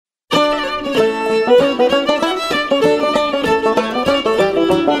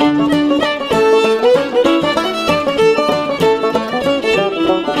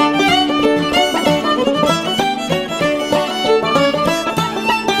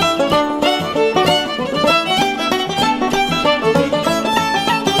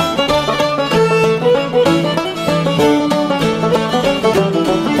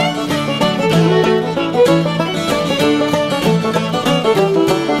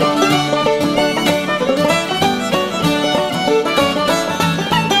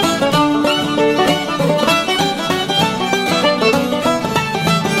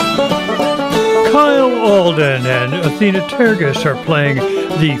And Athena Tergis are playing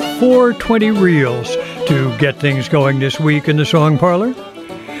the 420 reels to get things going this week in the Song Parlor.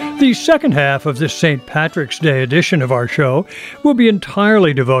 The second half of this St. Patrick's Day edition of our show will be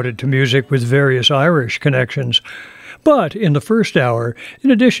entirely devoted to music with various Irish connections. But in the first hour, in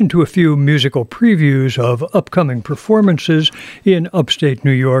addition to a few musical previews of upcoming performances in upstate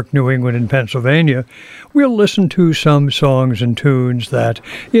New York, New England, and Pennsylvania, we'll listen to some songs and tunes that,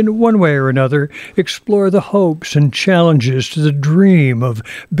 in one way or another, explore the hopes and challenges to the dream of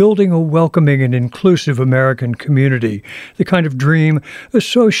building a welcoming and inclusive American community, the kind of dream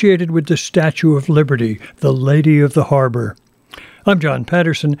associated with the Statue of Liberty, the Lady of the Harbor. I'm John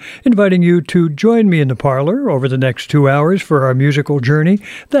Patterson, inviting you to join me in the parlor over the next 2 hours for our musical journey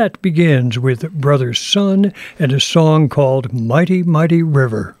that begins with Brother Sun and a song called Mighty, Mighty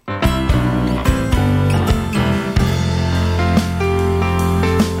River.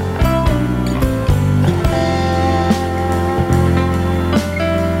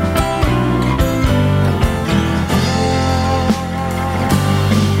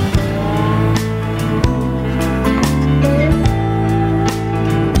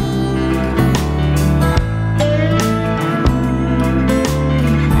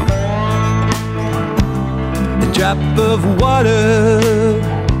 Drop of water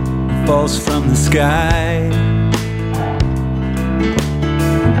falls from the sky.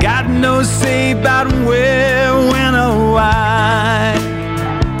 Got no say about where, when, or why.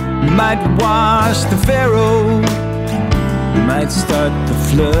 Might wash the Pharaoh, might start the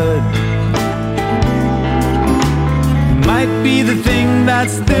flood. Might be the thing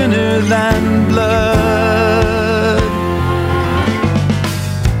that's thinner than blood.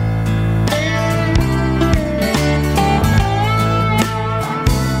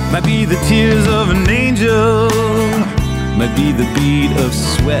 Might be the tears of an angel, might be the bead of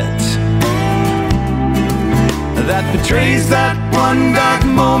sweat that betrays that one dark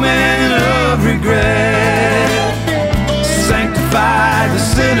moment of regret. Sanctify the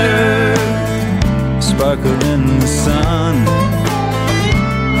sinner, sparkle in the sun.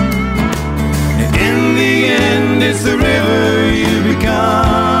 And in the end, it's the river you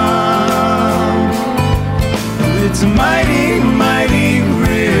become. It's a mighty, mighty river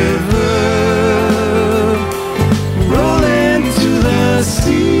rolling to the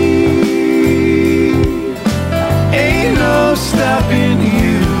sea. Ain't no stopping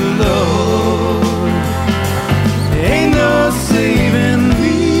you, Lord. Ain't no saving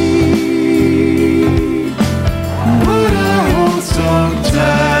me. Would I hold so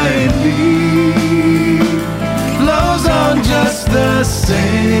tightly? Flows on just the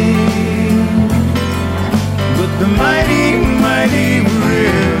same. But the mighty, mighty river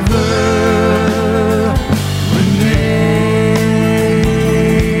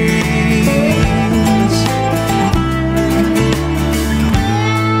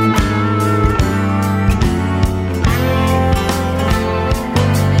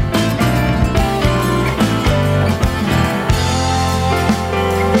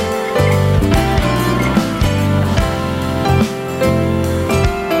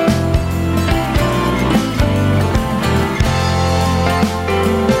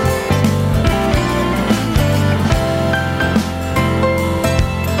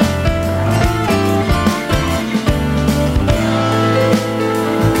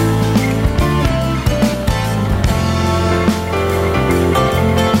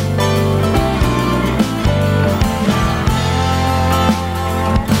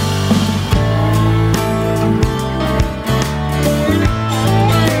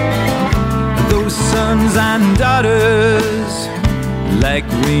and daughters like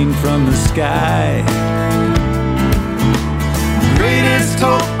rain from the sky. Greatest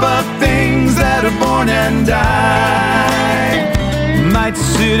hope of things that are born and die. Might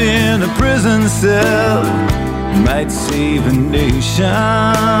sit in a prison cell, might save a nation.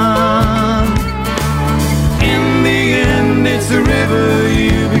 In the end, it's the river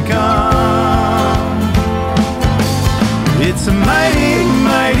you become. It's a mighty,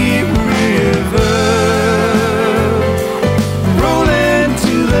 mighty river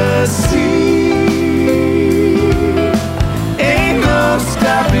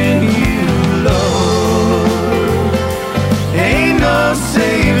for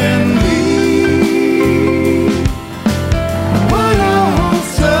saving me. What I hold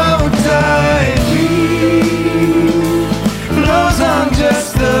so tightly flows on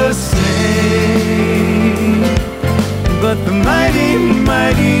just the same, but the mighty,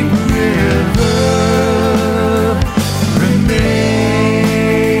 mighty river remains.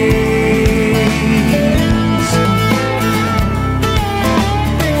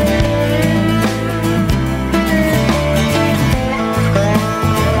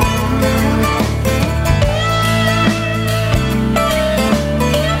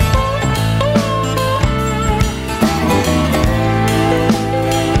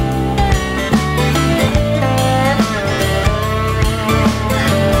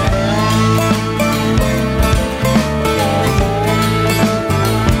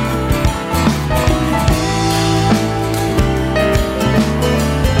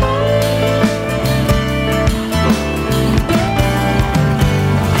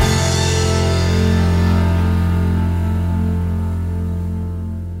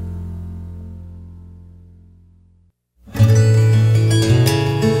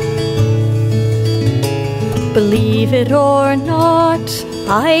 Believe it or not,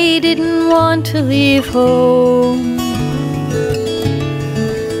 I didn't want to leave home.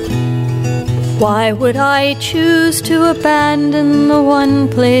 Why would I choose to abandon the one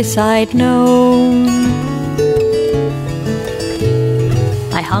place I'd known?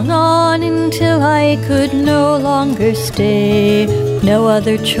 I hung on until I could no longer stay. No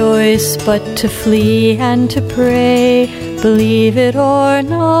other choice but to flee and to pray. Believe it or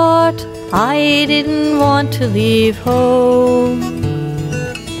not, I didn't want to leave home.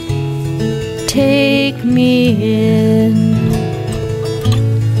 Take me in,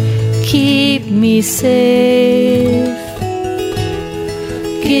 keep me safe,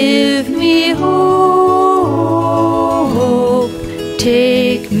 give me hope,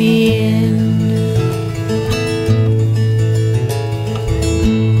 take me in.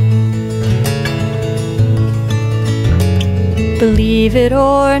 Believe it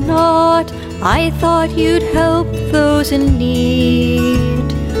or not, I thought you'd help those in need.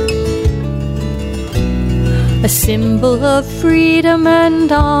 A symbol of freedom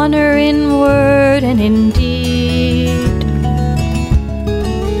and honor in word and in deed.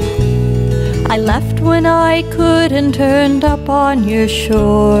 I left when I could and turned up on your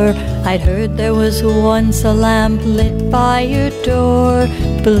shore. I'd heard there was once a lamp lit by your door.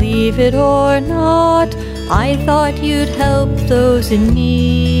 Believe it or not, I thought you'd help those in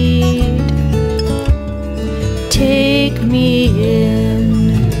need. Take me in,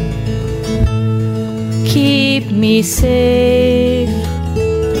 keep me safe,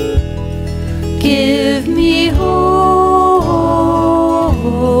 give me hope,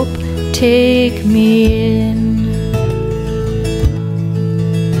 take me in.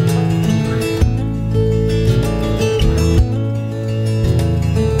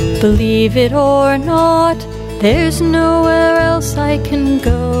 Believe it or not, there's nowhere else I can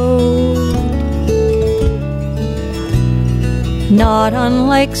go. Not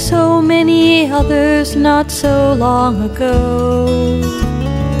unlike so many others not so long ago.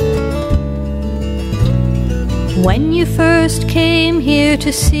 When you first came here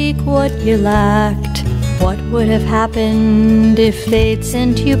to seek what you lacked, what would have happened if they'd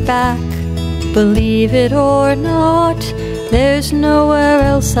sent you back? Believe it or not, there's nowhere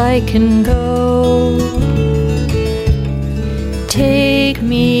else I can go. Take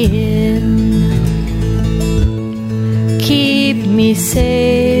me in, keep me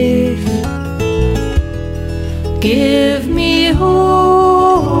safe, give me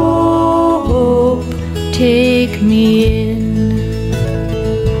hope, take me in,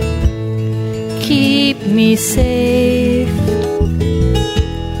 keep me safe,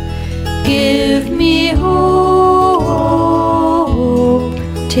 give me hope,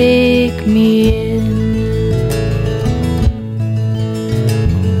 take me in.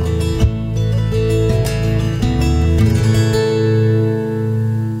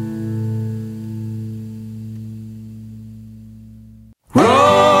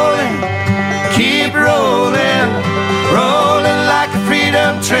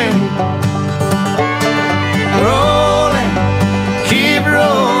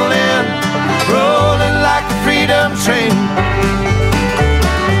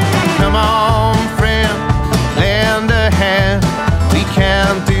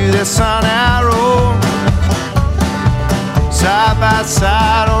 On our own, side by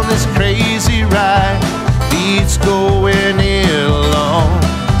side on this crazy ride, beats going along.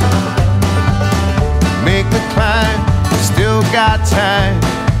 Make the climb, still got time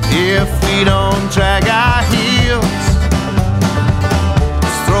if we don't drag our heels.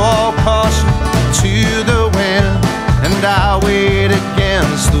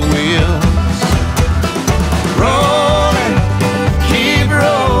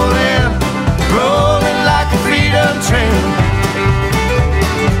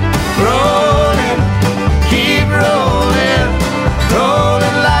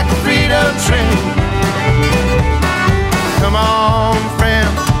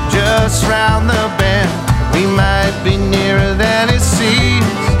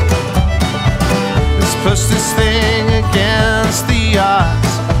 push this thing against the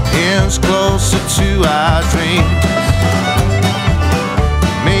odds, inch closer to our dreams.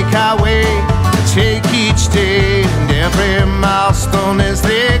 Make our way, take each day and every milestone as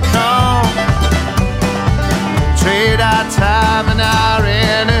they come. Trade our time and our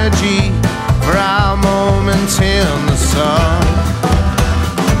energy for our moment in the sun.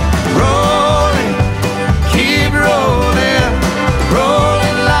 Rolling, keep rolling,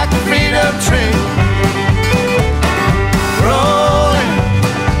 rolling like a freedom train. Rolling,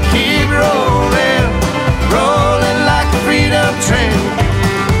 keep rolling, rolling like a freedom train.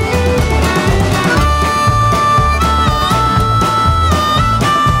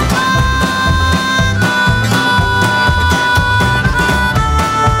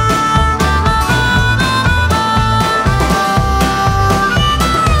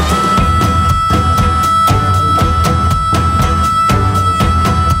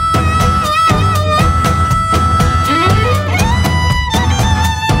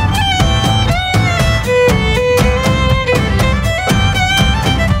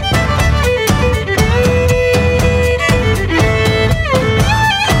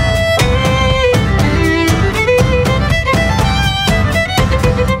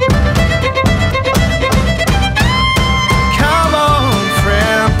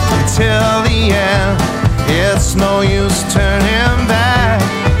 It's no use turning back.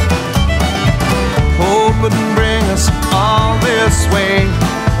 Hope wouldn't bring us all this way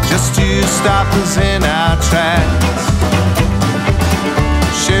just to stop us in our tracks.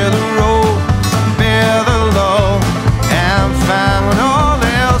 Share the road, bear the load, and find when all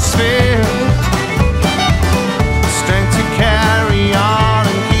else fails. Strength to carry on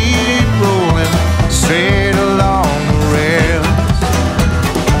and keep rolling straight along the rails.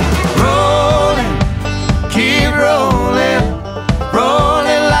 Keep rolling,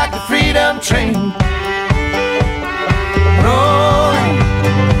 rolling like a freedom train. Rolling,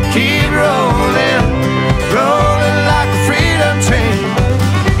 keep rolling, rolling like a freedom train.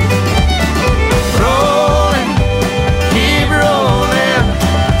 Rolling, keep rolling,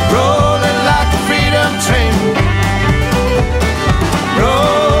 rolling like a freedom train.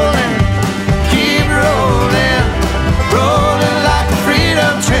 Rolling, keep rolling, rolling like a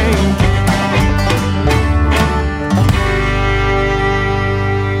freedom train.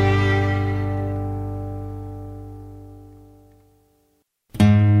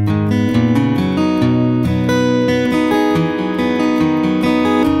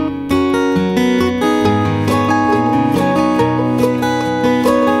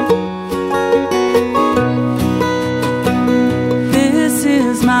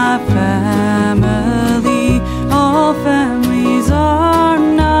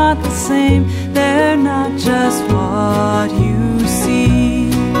 They're not just what you see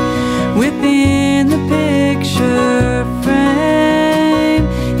within the picture frame.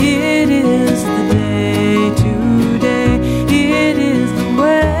 It is the day to day. It is the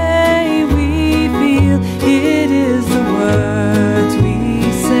way we feel. It is the words we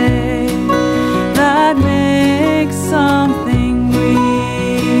say that make something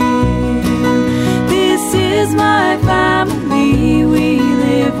real. This is my family. We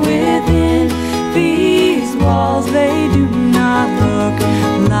live within these walls. They do not look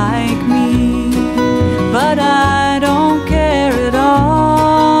like me, but I don't care at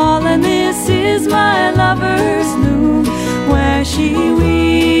all. And this is my lover's loom, where she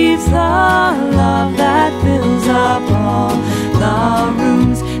weaves the love that fills up all the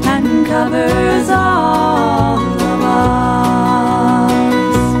rooms and covers all of us.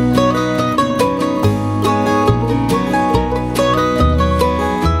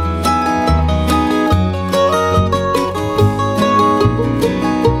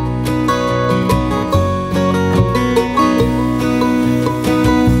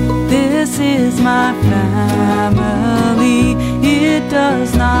 My family, it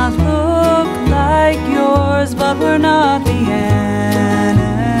does not look like yours, but we're not the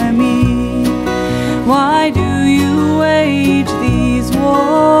enemy. Why do you wage these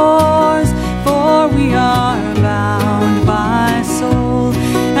wars? For we are bound by soul,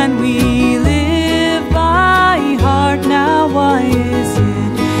 and we live by heart. Now why is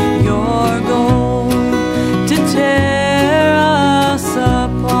it your goal to tear us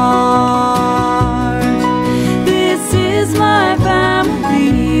apart? My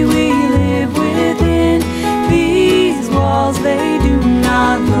family, we live within these walls. They do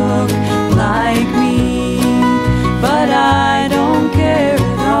not look like me, but I don't care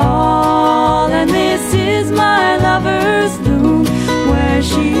at all. And this is my lover's loom, where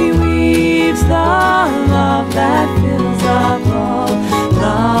she weaves the love that fills up all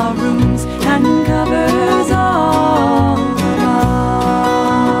the rooms and covers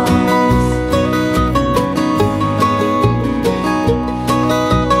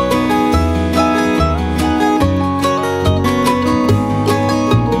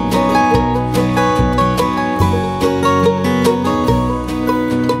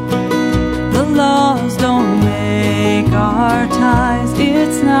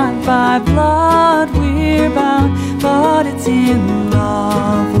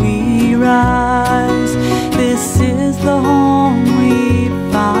rise. This is the home we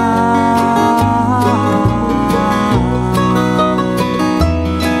found.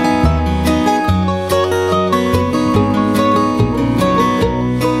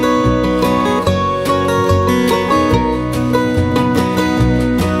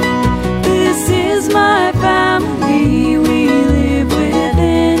 This is my family. We live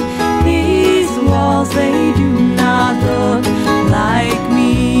within these walls. They do not look like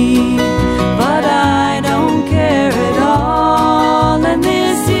me, but I don't care at all. And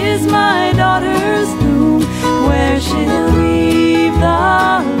this is my daughter's room, where she'll leave the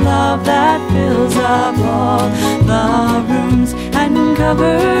love that fills up all the rooms and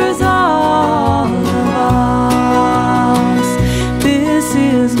covers all of us. This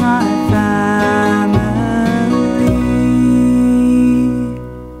is my family.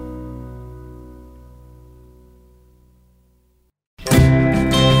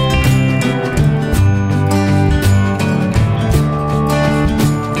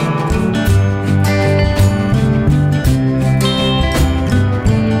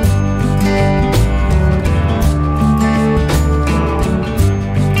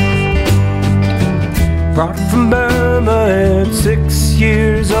 Brought from Burma at 6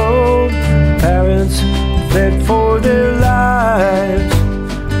 years old. Parents fled for their lives,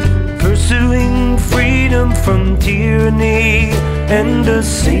 pursuing freedom from tyranny and a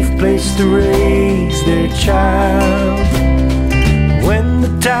safe place to raise their child. When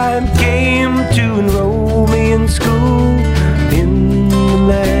the time came to enroll me in school in the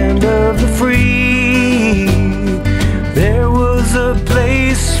land of the free, there was a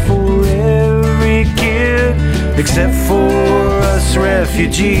place for every kid except for us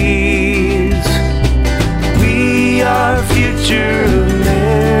refugees. We are future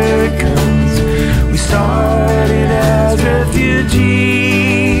Americans. We started as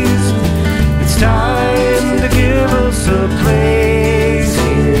refugees. It's time to give us a place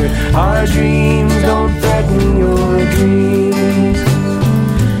here. Our dreams don't threaten your dreams.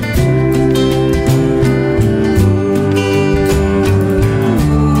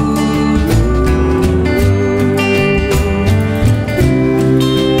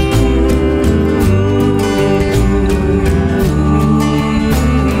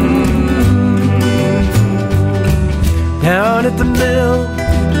 Down at the mill,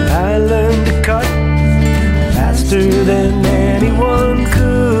 I learned to cut faster than anyone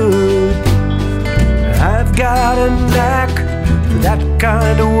could. I've got a knack for that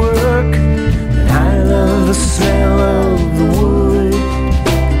kind of work, and I love the smell of the wood.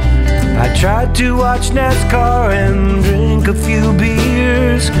 I tried to watch NASCAR and drink a few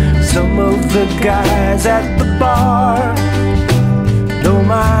beers, some of the guys at the bar. Though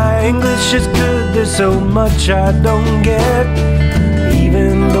my English is good, there's so much I don't get,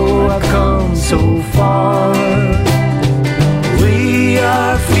 even though I've come so far. We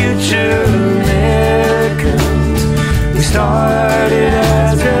are future Americans. We started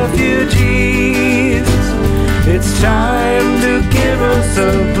as refugees. It's time to give us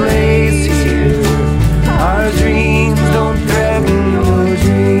a place here. Our dreams don't threaten your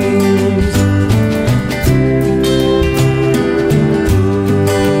dreams.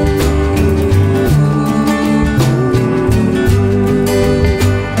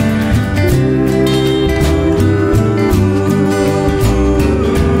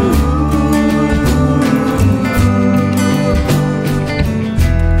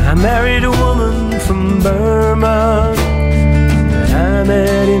 Married a woman from Burma that I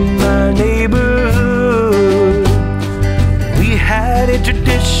met in my neighborhood. We had a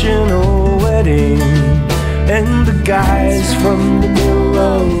traditional wedding, and the guys from the mill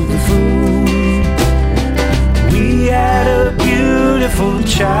loved the food. We had a beautiful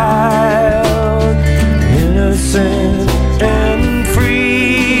child, innocent and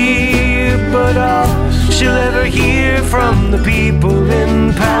free, but all she'll ever hear from the people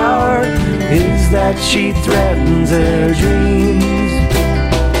in power is that she threatens their dreams.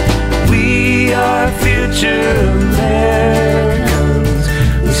 We are future Americans.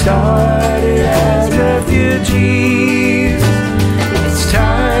 We started as refugees. It's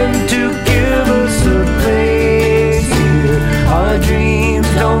time to give us a place here. Our dreams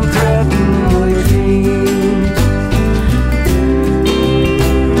don't threaten your dreams.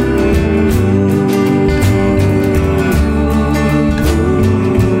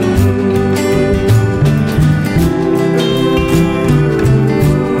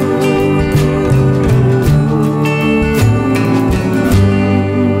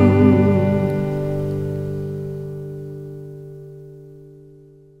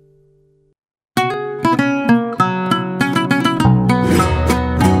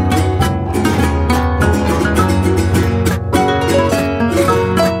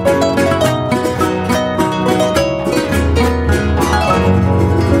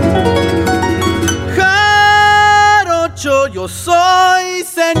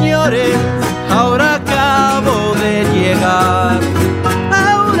 soy, señores, ahora acabo de llegar.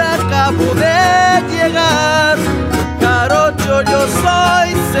 Ahora acabo de llegar. Jarocho yo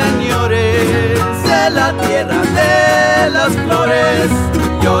soy, señores, de la tierra de las flores.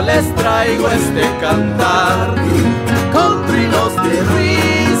 Yo les traigo este cantar con trinos de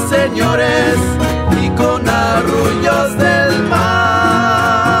ruiseñores y con arrullos del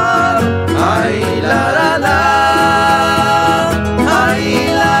mar. Ay, la, la, la,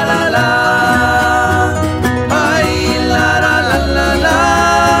 ay, la, la, la, ay, la, la, la, la, la,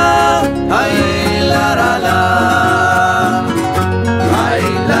 ay, la, la, la, ay,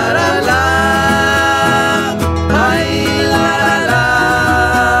 la, la, la, ay, la, la, la,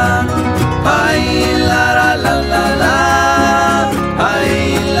 ay, la, la, la, la, la, ay,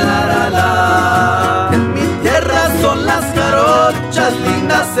 la, la, la. En mi tierra son las jarochas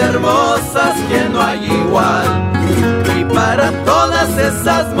lindas, hermosas, que no hay igual. Y para todas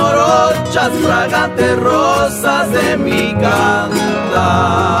esas morochas, fragantes rosas de mi cantar.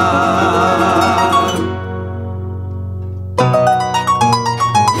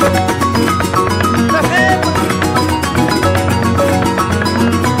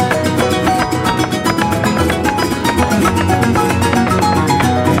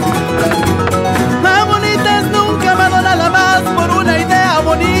 La bonitas nunca me dona la más por una idea,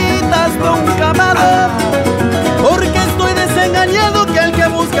 bonitas nunca me dona. Porque estoy desengañado que el que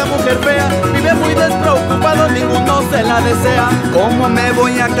busca mujer fea vive muy despreocupado, ninguno se la desea. ¿Cómo me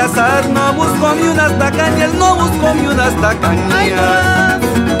voy a casar? No busco ni unas tacañas, no busco ni unas tacañas.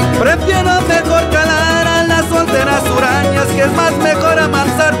 Prefiero mejor calar a las solteras hurañas, que es más mejor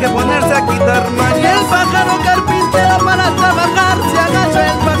amansar que ponerse a quitar mañas. El pájaro carpintero para trabajar se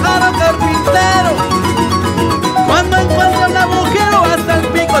agacha, el pájaro carpintero. Cuando encuentra un agujero hasta el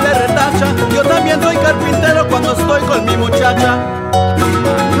pico le retacha. Yo también soy carpintero cuando estoy con mi muchacha.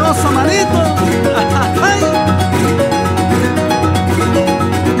 Mañoso manito.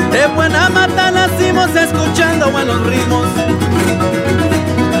 De buena mata nacimos escuchando buenos ritmos.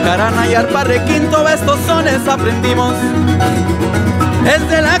 Jarana y arpa requinto, estos sones aprendimos.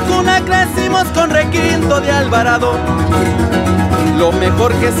 Desde la cuna crecimos con requinto de Alvarado. Lo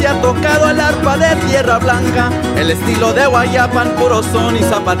mejor que se ha tocado el arpa de Tierra Blanca, el estilo de Guayapan, puro son y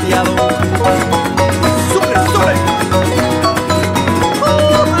zapateado. ¡Sube, sube!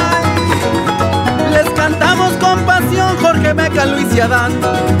 Les cantamos con pasión Jorge Meca, Luis y Adán,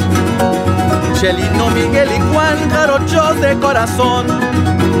 Chelino, Miguel y Juan, jarochos de corazón.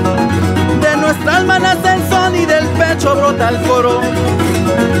 De nuestra alma nace el son y del pecho brota el coro.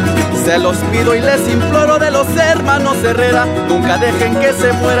 Se los pido y les imploro de los hermanos Herrera, nunca dejen que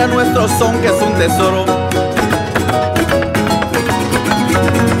se muera nuestro son, que es un tesoro.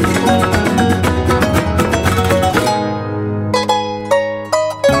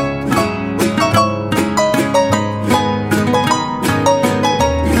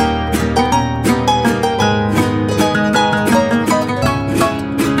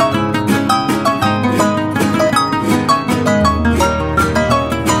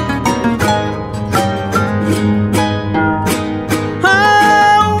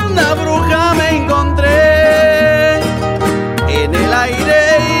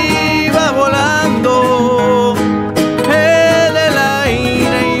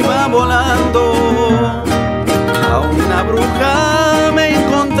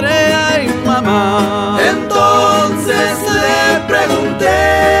 Entonces le pregunté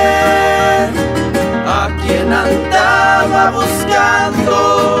a quién andaba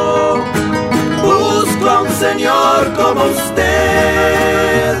buscando. Busco a un señor como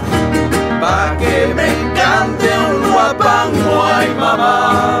usted, pa' que me encante un guapango, ay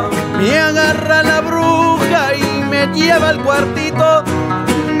mamá. Me agarra la bruja y me lleva al cuartito.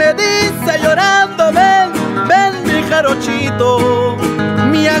 Me dice llorando, ven, ven mi jarochito.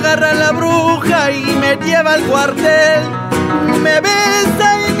 Me agarra la bruja y me lleva al cuartel. Me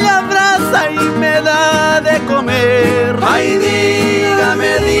besa y me abraza y me da de comer. Ay,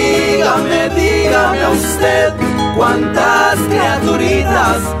 dígame, dígame, dígame a usted, ¿cuántas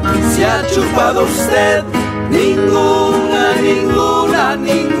criaturitas se ha chupado usted? Ninguna, ninguna,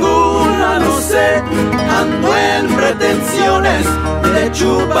 ninguna, no sé. Ando en pretensiones de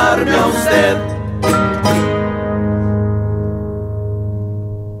chuparme a usted.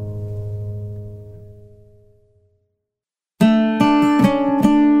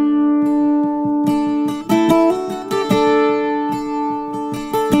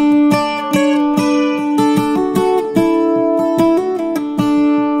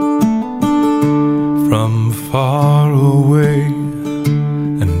 From far away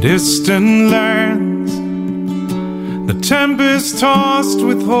and distant lands, the tempest-tossed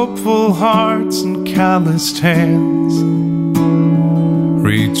with hopeful hearts and calloused hands,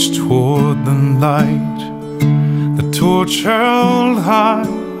 reach toward the light, the torch held high,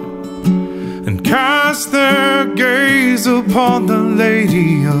 and cast their gaze upon the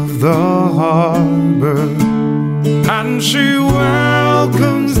lady of the harbor. And she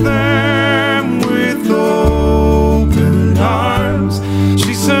welcomes them with open arms.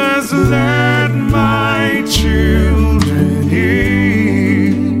 She says, let my children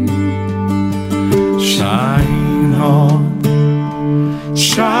in. Shine on,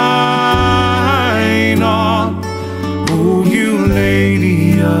 shine on, oh you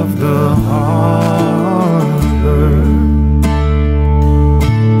lady of the harbor.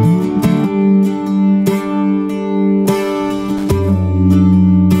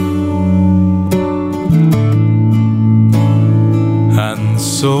 And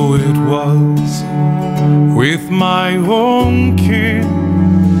so it was with my own kin.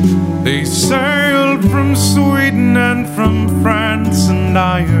 They sailed from Sweden and from France and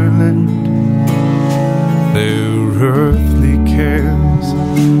Ireland, their earthly cares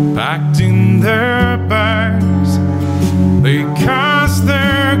packed in their bags. They cast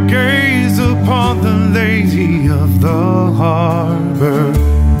their gaze upon the lady of the harbor,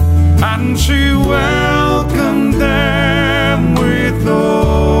 and she welcomed them with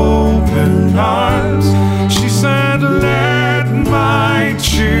open arms. She said, let my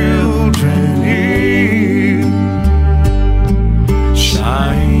children in.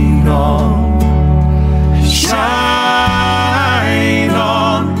 Shine on, shine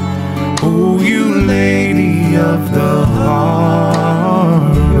on, oh you lady of the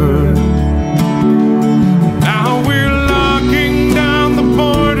harbor. Now we're locking down the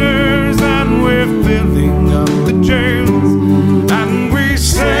borders and we're filling up the jails, and we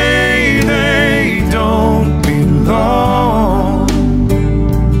say they don't belong.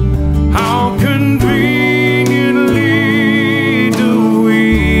 How conveniently do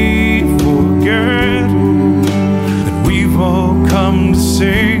we forget that we've all come to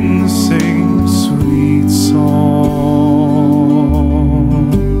sing the same sweet song.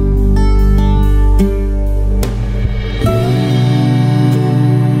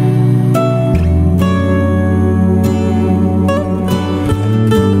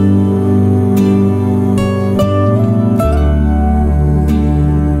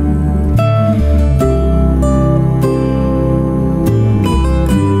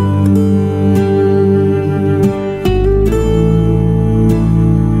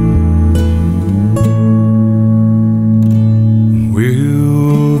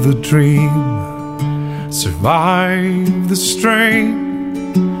 Will the dream survive the strain?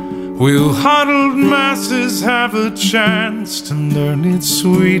 Will huddled masses have a chance to learn its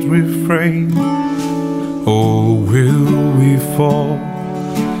sweet refrain? Or will we fall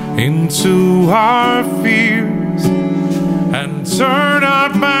into our fears and turn our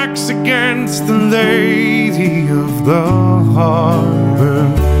backs against the lady of the harbor?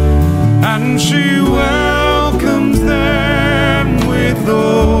 And she welcomes them with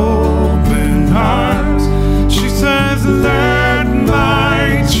open arms. She says, let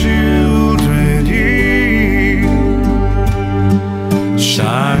my children in.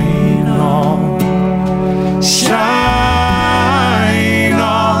 Shine on, shine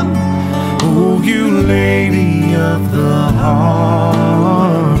on, oh you lady of the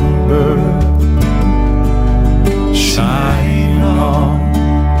harbor. Shine on,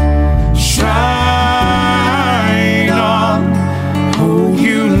 shine on, oh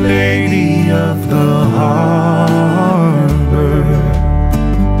you lady of the harbor.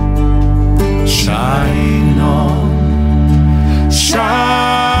 Shine on,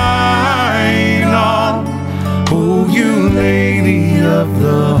 shine on, oh you lady of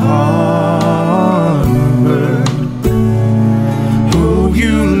the harbor, oh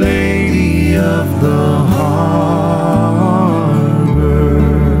you lady of the harbor.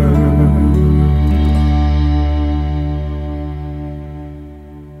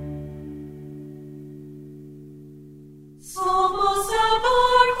 Somos el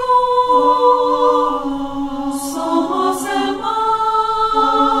barco, somos el mar.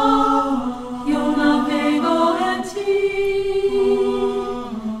 Yo navego en ti,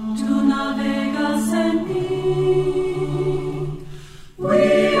 tú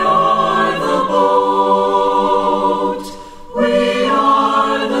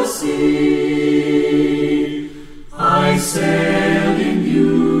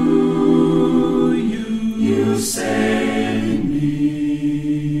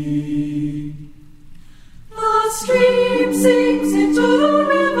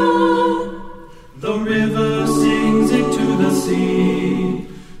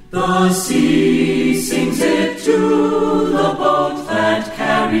The sea sings it to the boat that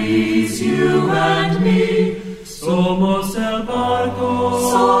carries you and me. Somos el barco,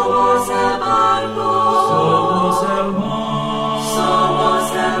 somos el barco, somos el mar,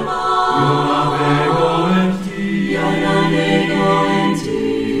 somos el mar. Yo navego en ti, yo navego en ti.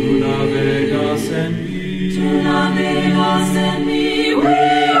 Tú navegas en mí, tú navegas en mí. We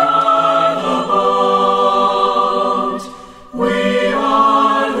are the boat, we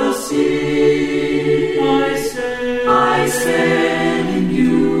are the sea. I sail in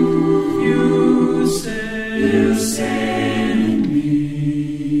you, you sail in me.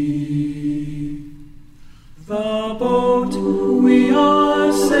 The boat we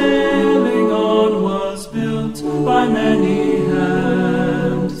are sailing on was built by many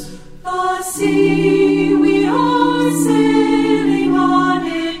hands. The sea we are sailing on,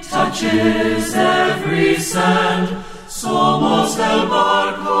 it touches every sand. Somos el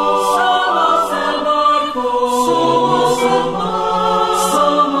barco, somos el barco, somos el mar,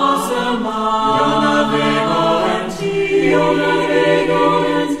 somos el mar. Yo navego en ti, yo navego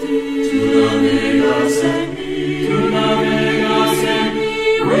en ti. Tú navegas en mí, tú navegas en mí.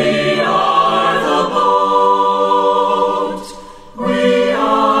 We are the boat, we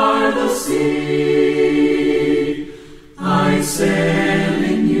are the sea. I sail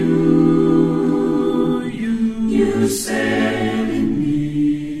in you, you sail in me.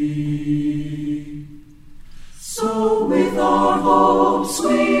 So with our hopes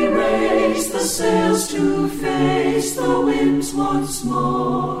we raise the sails to face the winds once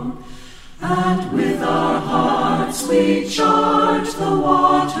more, and with our hearts we charge the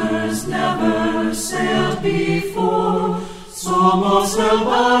waters never sailed before. Somos el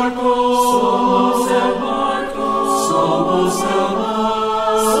barco, somos el barco, somos el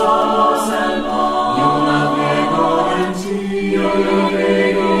mar, somos el mar. Yo navego en ti, yo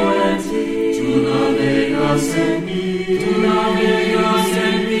navego en ti. Tú navegas en mí, tú navegas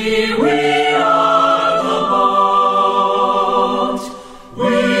en mí. We are the boat,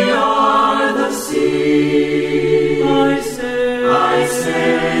 we are the sea. I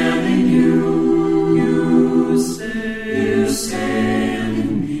sail in you, you sail in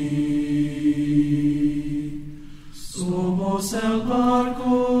me. Somos el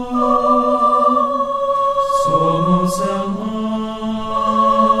barco, somos el mar.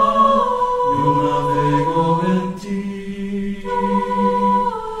 Yo navego en ti,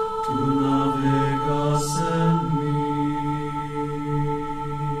 tú navegas en mí.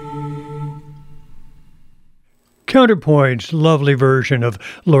 Counterpoint's lovely version of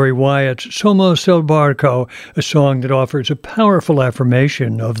Lori Wyatt's Somos el Barco, a song that offers a powerful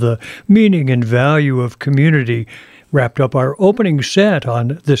affirmation of the meaning and value of community, wrapped up our opening set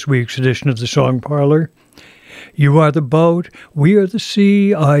on this week's edition of the Song Parlor. You are the boat, we are the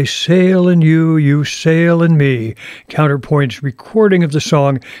sea, I sail in you, you sail in me. Counterpoint's recording of the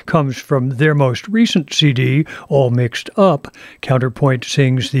song comes from their most recent CD, All Mixed Up. Counterpoint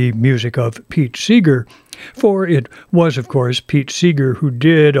sings the music of Pete Seeger. For it was, of course, Pete Seeger who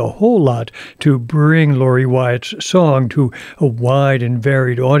did a whole lot to bring Lori Wyatt's song to a wide and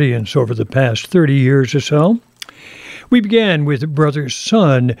varied audience over the past 30 years or so. We began with Brother's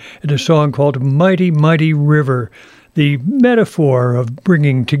Son in a song called Mighty, Mighty River, the metaphor of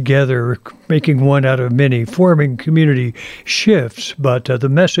bringing together, making one out of many, forming community shifts, but the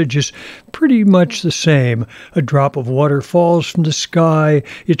message is pretty much the same. A drop of water falls from the sky,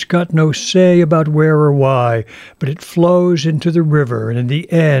 it's got no say about where or why, but it flows into the river, and in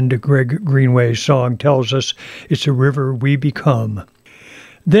the end, Greg Greenway's song tells us it's a river we become.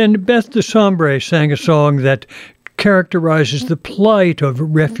 Then Beth DeSombre sang a song that characterizes the plight of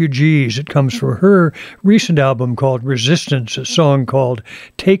refugees. It comes from her recent album called Resistance, a song called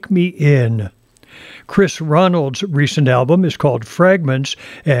Take Me In. Chris Ronald's recent album is called Fragments,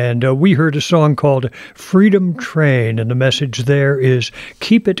 and we heard a song called Freedom Train, and the message there is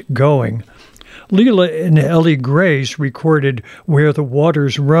keep it going. Leela and Ellie Grace recorded Where the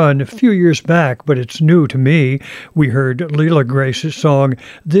Waters Run a few years back, but it's new to me. We heard Leela Grace's song,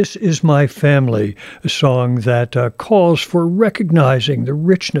 This Is My Family, a song that calls for recognizing the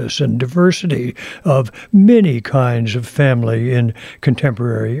richness and diversity of many kinds of family in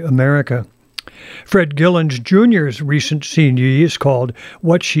contemporary America. Fred Gillens Jr.'s recent CD is called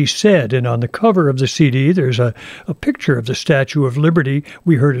What She Said, and on the cover of the CD there's a picture of the Statue of Liberty.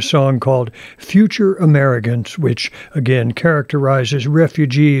 We heard a song called Future Americans, which again characterizes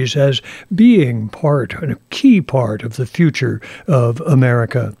refugees as being part, and a key part of the future of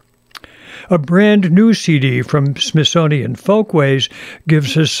America. A brand new CD from Smithsonian Folkways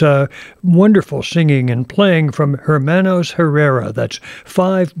gives us wonderful singing and playing from Hermanos Herrera. That's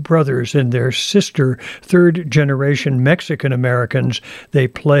 5 brothers and their sister, third-generation Mexican-Americans. They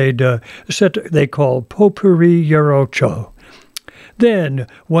played a set they call Potpourri Jarocho. Then,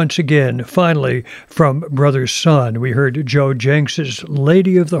 once again, finally, from Brother's Son, we heard Joe Jenks's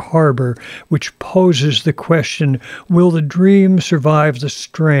Lady of the Harbor, which poses the question, will the dream survive the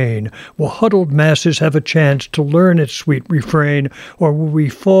strain? Will huddled masses have a chance to learn its sweet refrain, or will we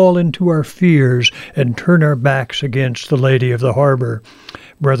fall into our fears and turn our backs against the Lady of the Harbor?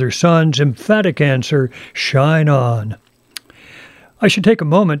 Brother Son's emphatic answer, shine on. I should take a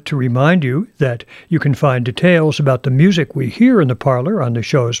moment to remind you that you can find details about the music we hear in the parlor on the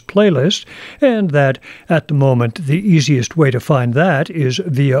show's playlist, and that, at the moment, the easiest way to find that is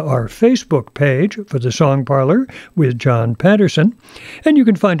via our Facebook page for the Song Parlor with John Patterson, and you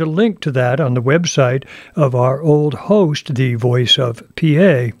can find a link to that on the website of our old host, the Voice of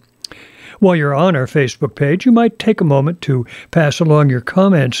PA. While you're on our Facebook page, you might take a moment to pass along your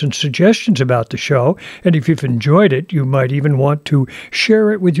comments and suggestions about the show, and if you've enjoyed it, you might even want to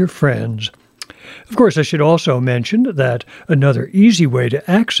share it with your friends. Of course, I should also mention that another easy way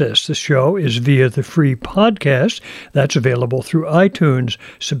to access the show is via the free podcast. That's available through iTunes.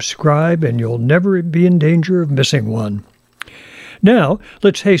 Subscribe, and you'll never be in danger of missing one. Now,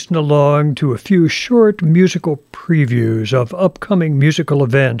 let's hasten along to a few short musical previews of upcoming musical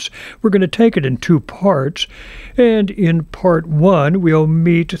events. We're going to take it in 2 parts, and in part 1, we'll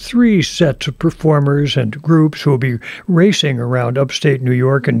meet 3 sets of performers and groups who will be racing around upstate New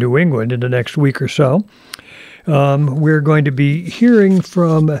York and New England in the next week or so. We're going to be hearing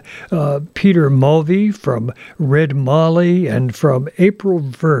from Peter Mulvey, from Red Molly, and from April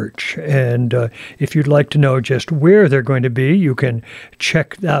Virch. And if you'd like to know just where they're going to be, you can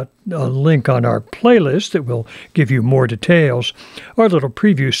check out a link on our playlist that will give you more details. Our little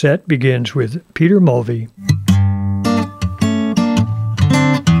preview set begins with Peter Mulvey.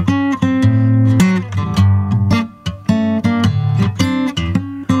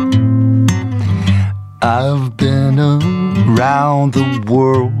 I've been around the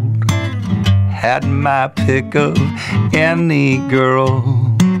world, had my pick of any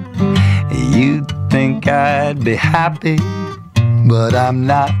girl. You'd think I'd be happy, but I'm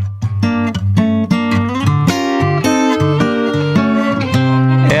not.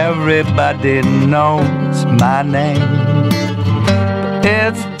 Everybody knows my name.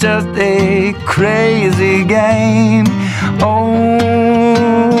 It's just a crazy game.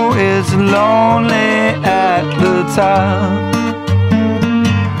 Oh, it's lonely at the top.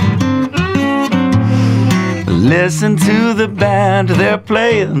 Listen to the band, they're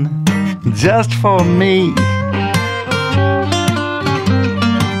playing just for me.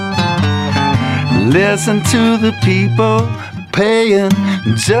 Listen to the people paying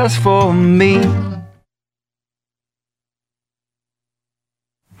just for me.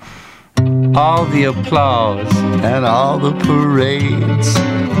 All the applause and all the parades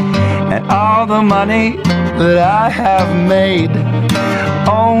and all the money that I have made,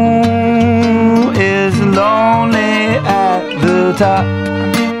 oh, is lonely at the top.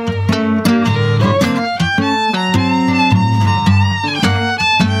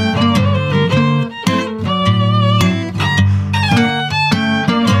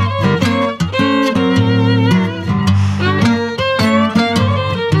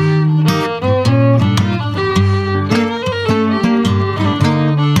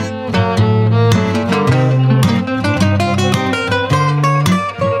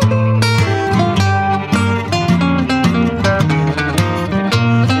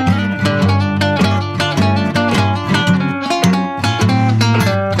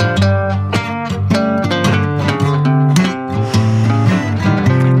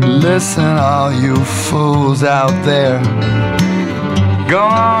 Listen, all you fools out there, go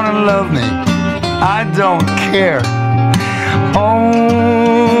on and love me, I don't care.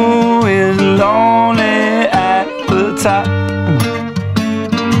 Oh, it's lonely at the top.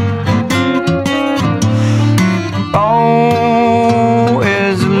 Oh,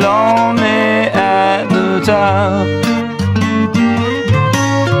 it's lonely at the top.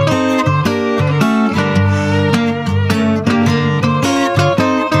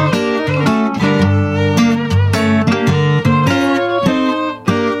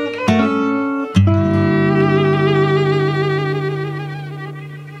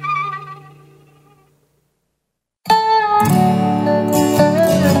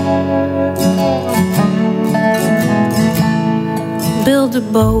 Build a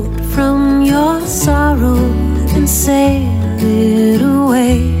boat from your sorrow and sail it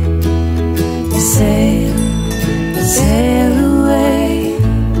away. Sail, sail away.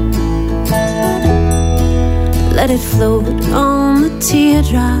 Let it float on the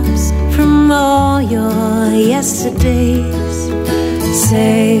teardrops from all your yesterdays.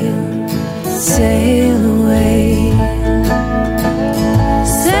 Sail, sail away.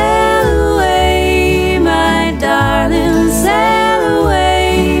 Sail away, my darling, sail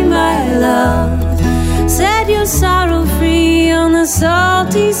away, my love. Set your sorrow free on the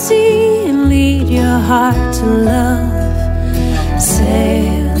salty sea and lead your heart to love.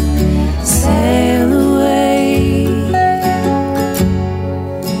 Sail, sail away.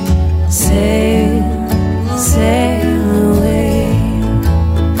 Sail, sail away.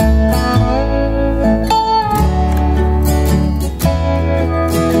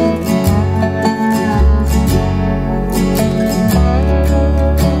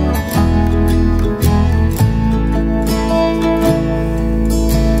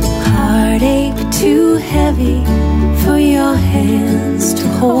 Too heavy for your hands to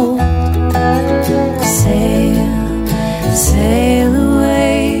hold. Sail, sail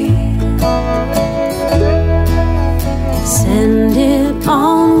away. Send it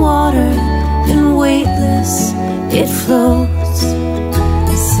on water and weightless it floats.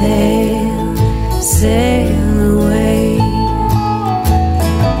 Sail, sail away.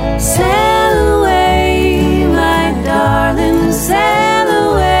 Sail away, my darling, sail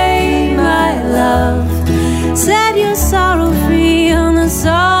away, my love. Set your sorrow free on the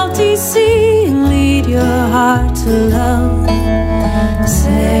salty sea and lead your heart to love.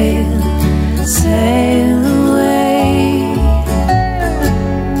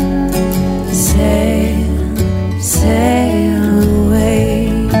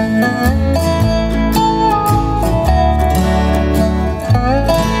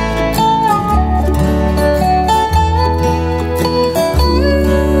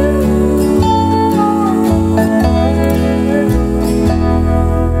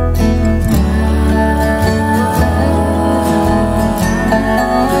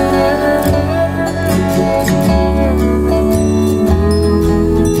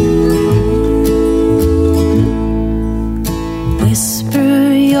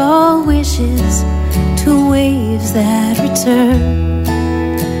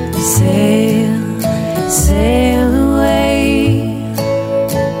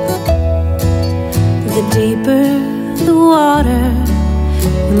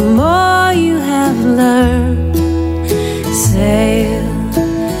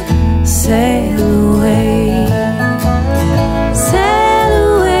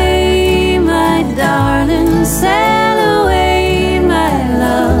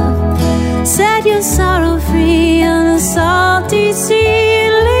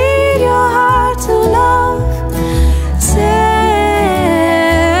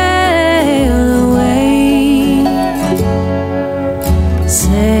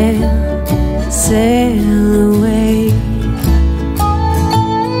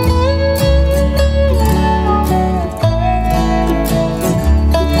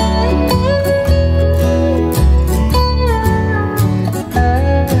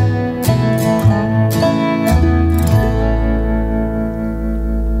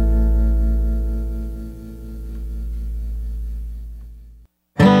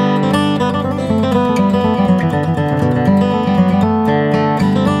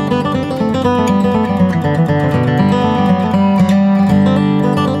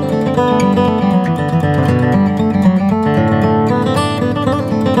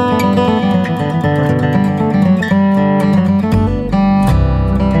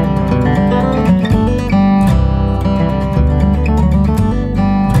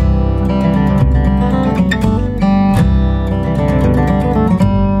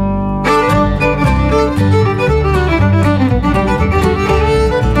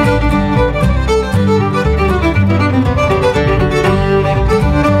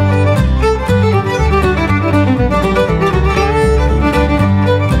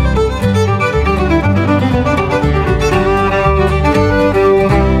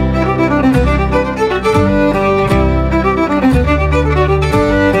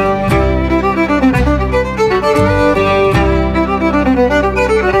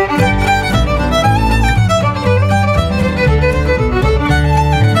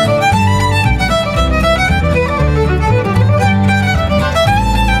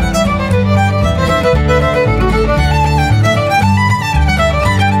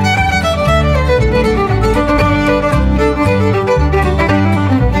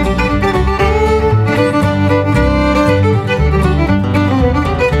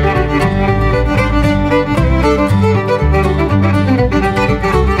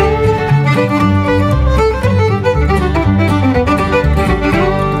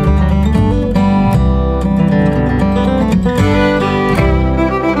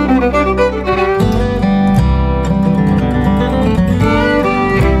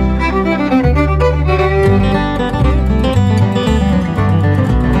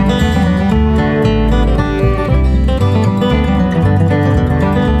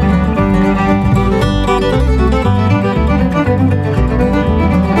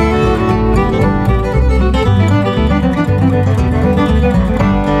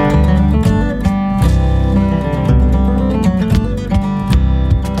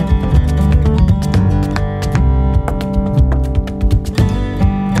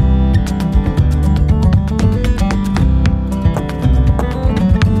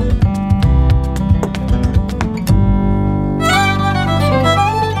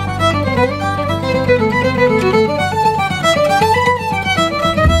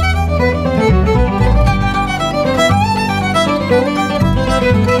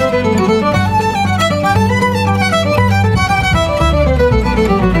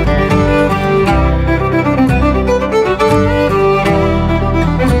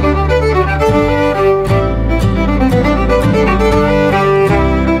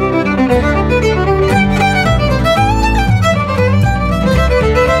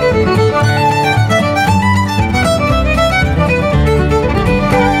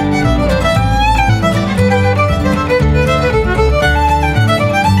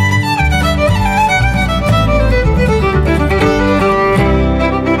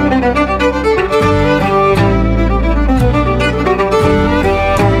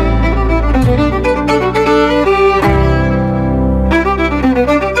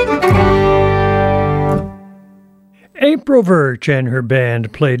 Verch and her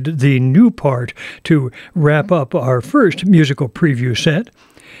band played the new part to wrap up our first musical preview set.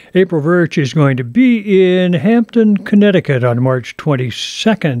 April Verch is going to be in Hampton, Connecticut on March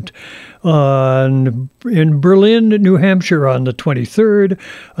 22nd, in Berlin, New Hampshire on the 23rd.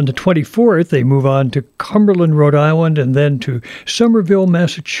 On the 24th, they move on to Cumberland, Rhode Island, and then to Somerville,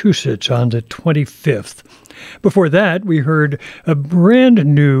 Massachusetts on the 25th. Before that, we heard a brand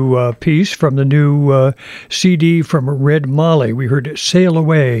new piece from the new CD from Red Molly. We heard Sail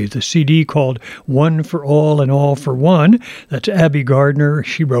Away, the CD called One for All and All for One. That's Abby Gardner.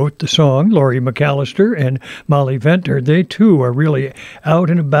 She wrote the song. Laurie McAllister and Molly Ventnor, they too are really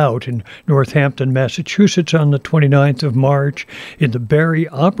out and about in Northampton, Massachusetts on the 29th of March, in the Barry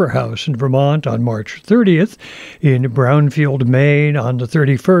Opera House in Vermont on March 30th, in Brownfield, Maine on the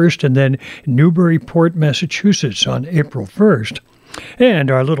 31st, and then Newburyport, Massachusetts on April 1st. And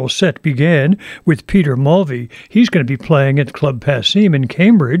our little set began with Peter Mulvey. He's going to be playing at Club Passim in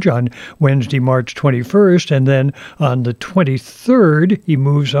Cambridge on Wednesday, March 21st, and then on the 23rd, he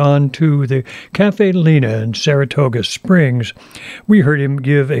moves on to the Cafe Lena in Saratoga Springs. We heard him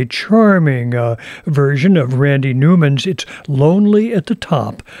give a charming version of Randy Newman's It's Lonely at the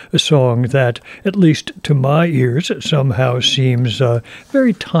Top, a song that, at least to my ears, somehow seems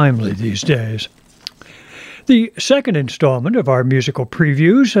very timely these days. The second installment of our musical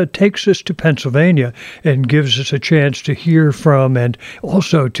previews takes us to Pennsylvania and gives us a chance to hear from and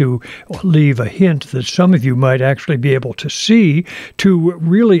also to leave a hint that some of you might actually be able to see two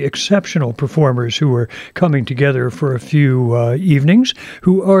really exceptional performers who are coming together for a few evenings.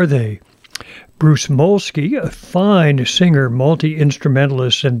 Who are they? Bruce Molsky, a fine singer,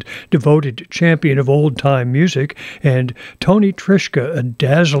 multi-instrumentalist, and devoted champion of old-time music, and Tony Trischka, a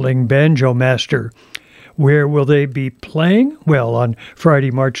dazzling banjo master. Where will they be playing? Well, on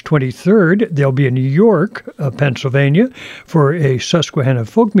Friday, March 23rd, they'll be in New York, Pennsylvania, for a Susquehanna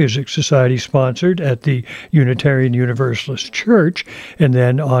Folk Music Society sponsored at the Unitarian Universalist Church. And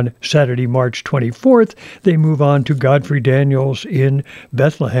then on Saturday, March 24th, they move on to Godfrey Daniels in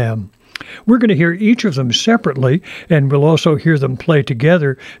Bethlehem. We're going to hear each of them separately, and we'll also hear them play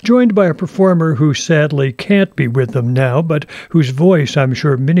together, joined by a performer who sadly can't be with them now, but whose voice I'm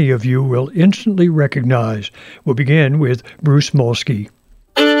sure many of you will instantly recognize. We'll begin with Bruce Molsky.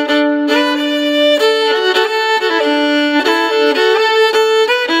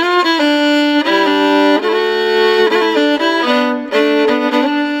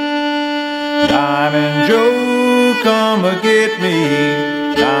 Diamond Joe, come get me.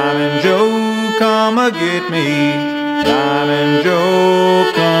 Diamond Joe, come get me. Diamond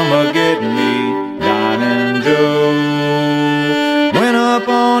Joe, come get me. Diamond Joe. Went up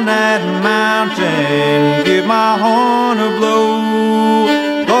on that mountain, give my horn a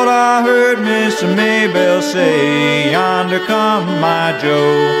blow. Thought I heard Miss Maybelle say, yonder come my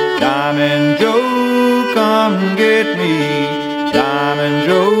Joe. Diamond Joe, come get me. Diamond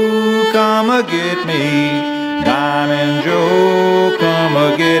Joe, come get me. Diamond Joe,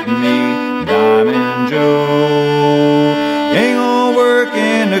 come get me. Diamond Joe. Ain't gonna work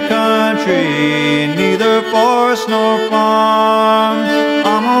in the country, neither forest nor farm.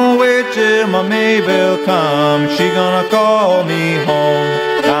 I'm gonna wait till my Maybelle comes, she gonna call me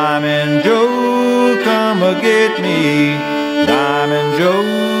home. Diamond Joe, come get me. Diamond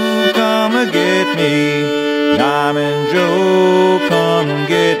Joe, come get me. Diamond Joe, come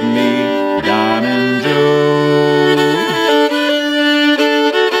get me. Diamond Joe.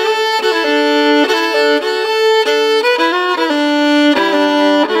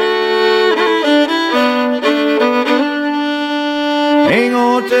 Ain't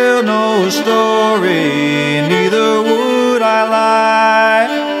gonna tell no story, neither would I lie.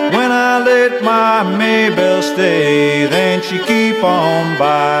 When I let my Maybelle stay, then she keep on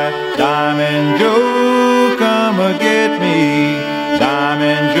by. Diamond Joe, come get me.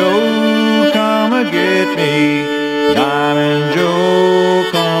 Diamond Joe, come get me. Diamond Joe,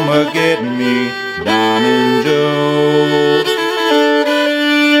 come get me. Diamond Joe.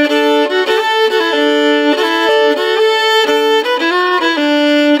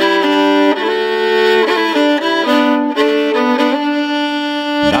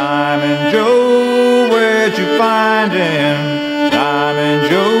 Diamond Joe, where'd you find him? Diamond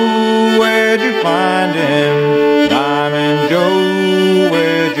Joe, where'd you find him? Diamond Joe,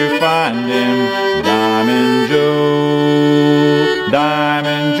 where'd you find him? Diamond Joe.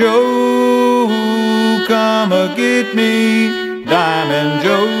 Diamond Joe, come get me.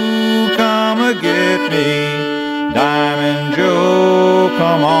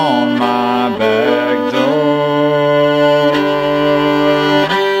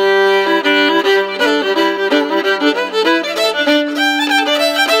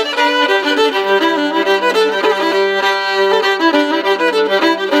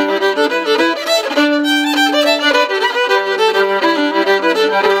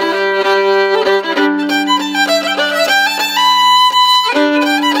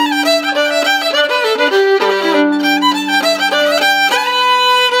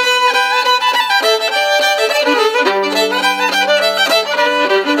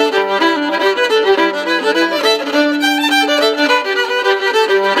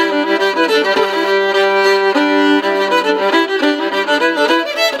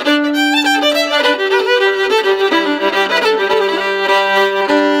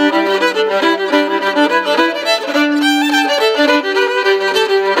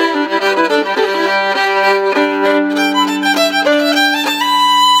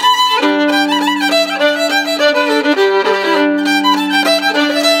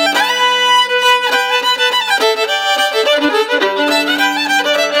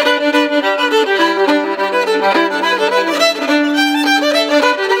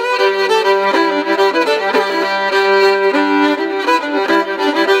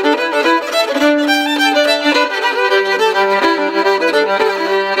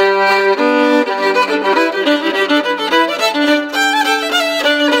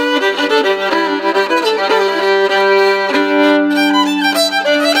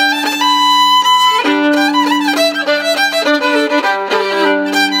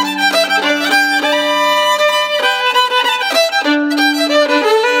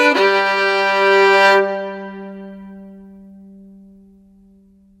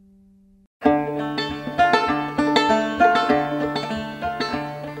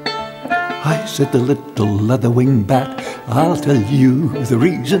 I said, the little leather-winged bat, I'll tell you the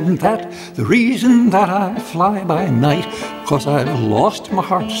reason that I fly by night, 'cause I've lost my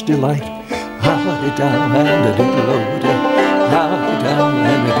heart's delight. Howdy down and a diddle-o-day, howdy down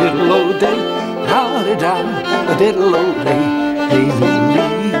and a diddle-o-day, howdy down a diddle-o-day, hey lee,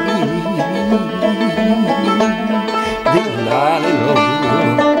 lee-la-lee-lo.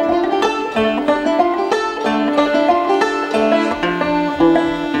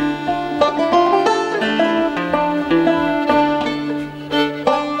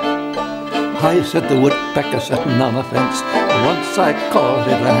 I said, the woodpecker sitting on a fence, once I called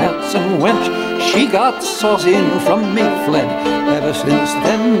it a handsome wench. She got saucy and from me fled. Ever since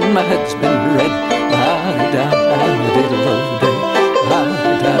then my head's been red. Howdy down and a diddle-o-day,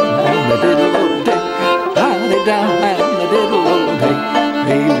 howdy down and a diddle-o-day, howdy down and a diddle-o-day,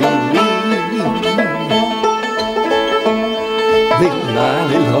 hey lee,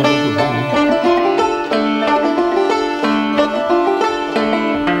 lee-la-lee-lo.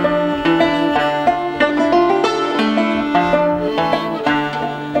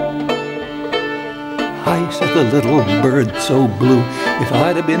 The little bird so blue, if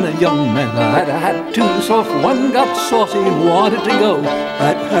I'd have been a young man, I'd have had two. So if one got saucy and wanted to go,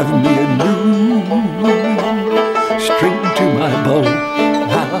 I'd have me a new string to my bow.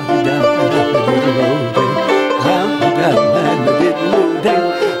 Howdy down and a diddle-o-day, howdy down and a diddle-o-day,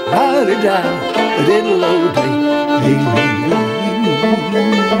 howdy down a diddle-o-day, hey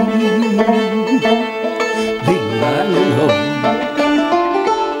lee-la-lee-lo.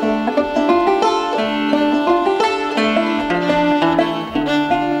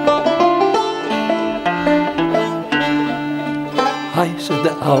 I said,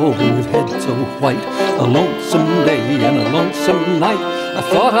 the owl with head so white, a lonesome day and a lonesome night. I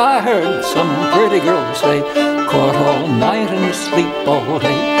thought I heard some pretty girl say, court all night and sleep all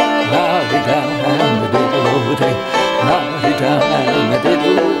day. Howdy down and a diddle-o-day, howdy down and a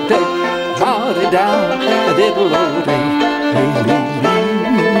diddle-o-day, howdy down a diddle-o-day, hey lee,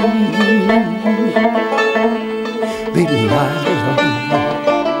 lee-la-lee-lo.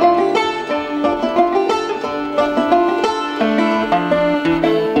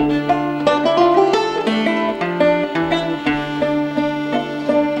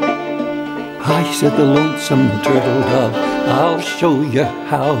 I said, the lonesome turtle dove, I'll show you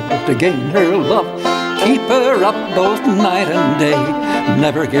how to gain her love. Keep her up both night and day,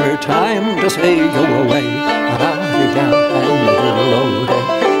 never give her time to say go away. Howdy down and a diddle-o-day,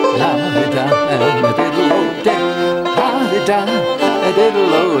 howdy down and a diddle-o-day, howdy down a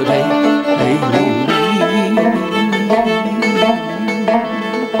diddle-o-day, hey lee,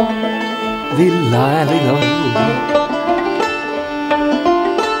 lee-la-lee-lo.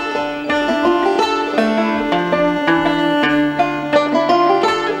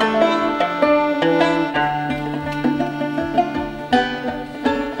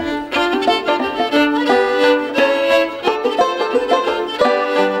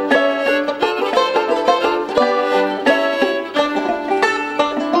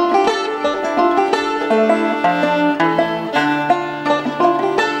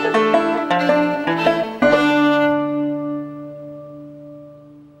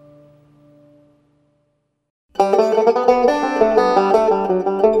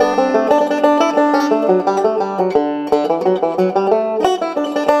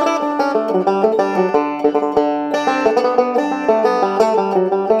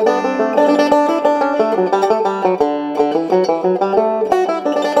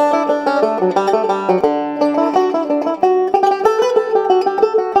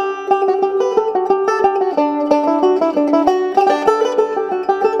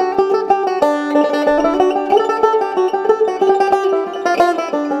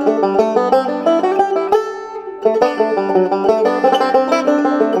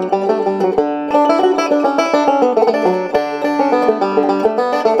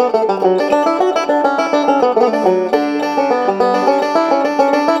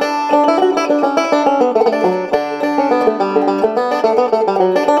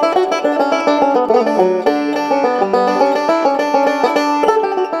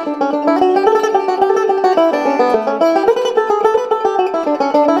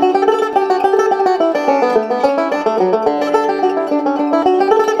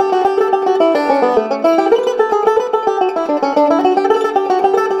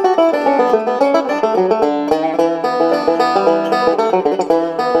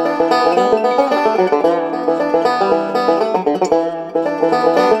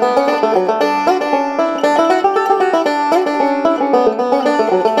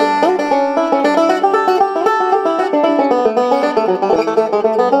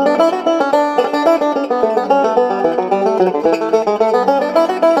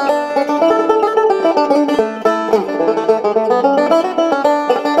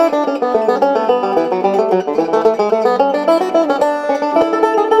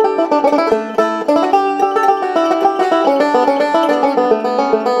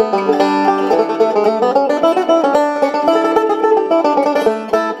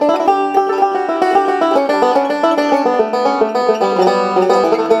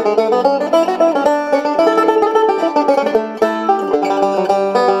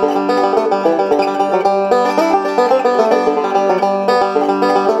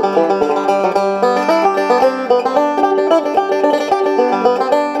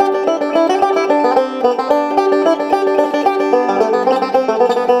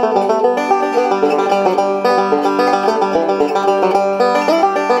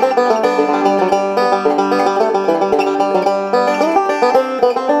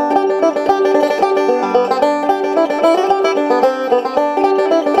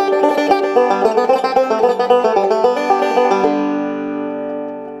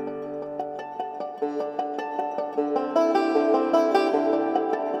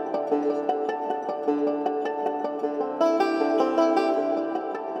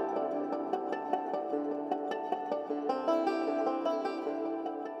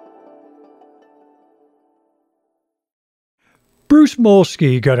 Bruce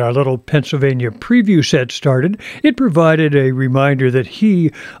Molsky got our little Pennsylvania preview set started. It provided a reminder that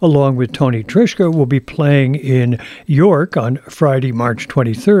he, along with Tony Trischka, will be playing in York on Friday, March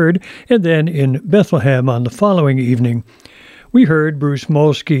 23rd, and then in Bethlehem on the following evening. We heard Bruce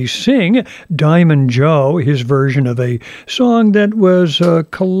Molsky sing Diamond Joe, his version of a song that was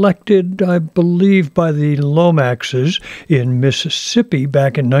collected, I believe, by the Lomaxes in Mississippi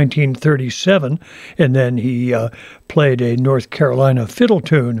back in 1937, and then he played a North Carolina fiddle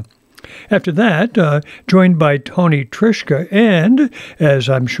tune. After that, joined by Tony Trischka and, as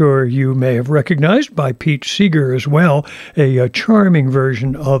I'm sure you may have recognized, by Pete Seeger as well, a charming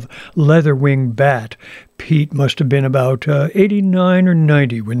version of Leatherwing Bat. Pete must have been about 89 or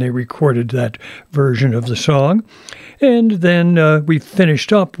 90 when they recorded that version of the song. And then we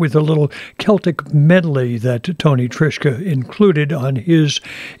finished up with a little Celtic medley that Tony Trischka included on his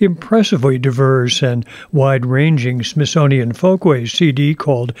impressively diverse and wide-ranging Smithsonian Folkways CD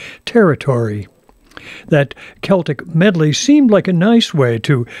called Territory. That Celtic medley seemed like a nice way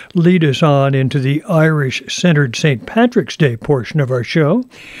to lead us on into the Irish-centered St. Patrick's Day portion of our show.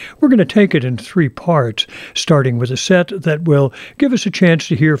 We're going to take it in 3 parts, starting with a set that will give us a chance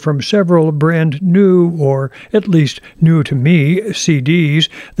to hear from several brand new, or at least new to me, CDs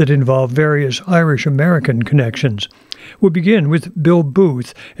that involve various Irish-American connections. We'll begin with Bill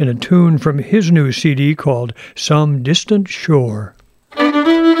Booth and a tune from his new CD called Some Distant Shore.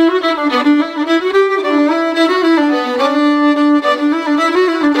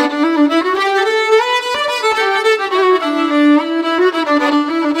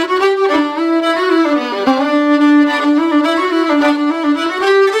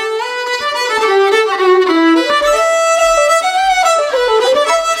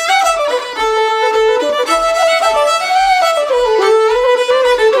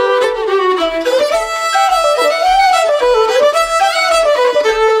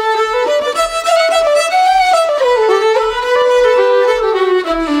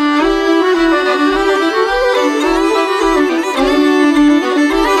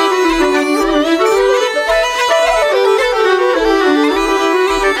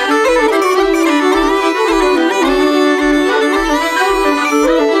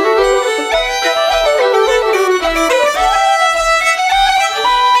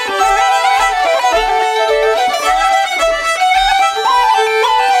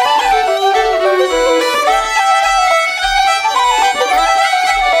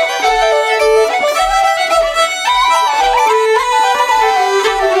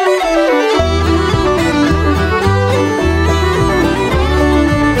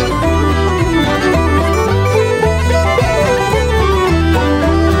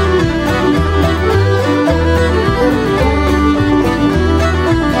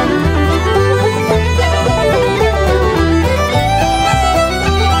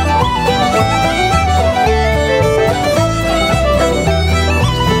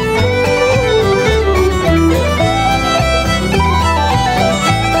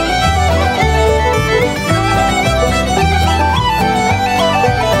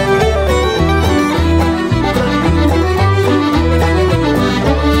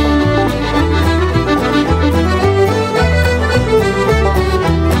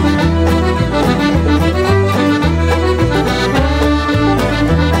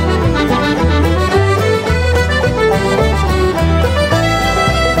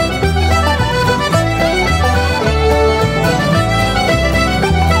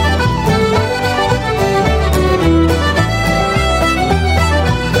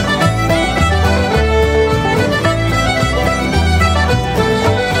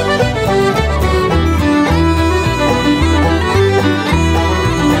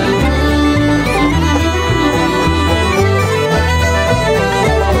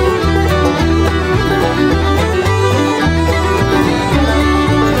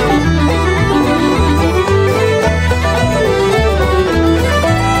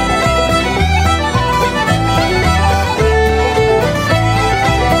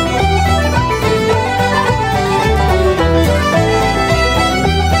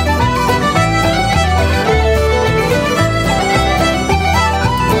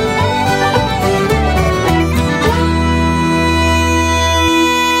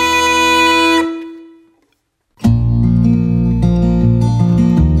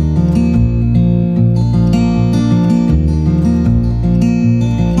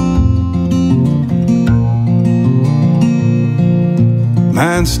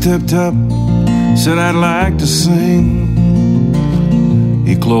 man stepped up, said I'd like to sing.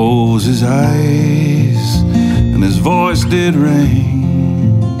 He closed his eyes and his voice did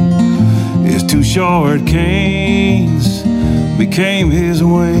ring. His two short canes became his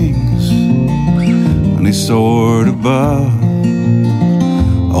wings when he soared above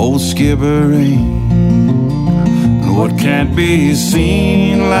old Skibbereen. And what can't be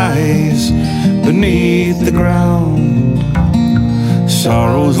seen lies beneath the ground.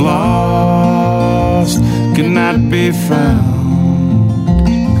 Sorrows lost cannot be found.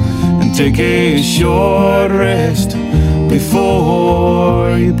 And take a short rest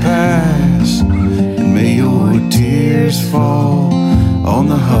before you pass, and may your tears fall on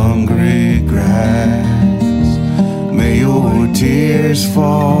the hungry grass. May your tears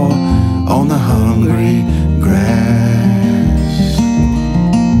fall on the hungry grass.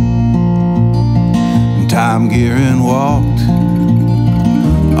 And Time Gearin walked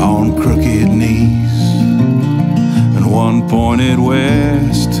on crooked knees, and one pointed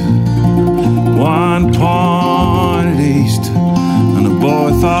west, one pointed east, and the boy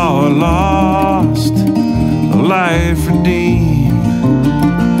thought lost, a life redeemed.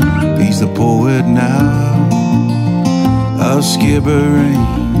 He's the poet now of Skibbereen.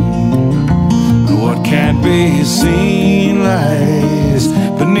 And what can't be seen lies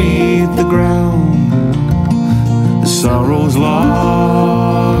beneath the ground. The sorrows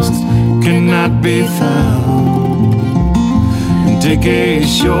lost cannot be found. And take a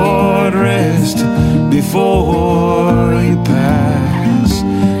short rest before you pass,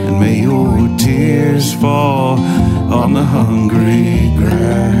 and may your tears fall on the hungry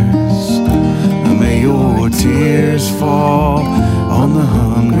grass. And may your tears fall on the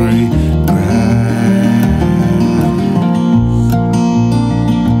hungry grass.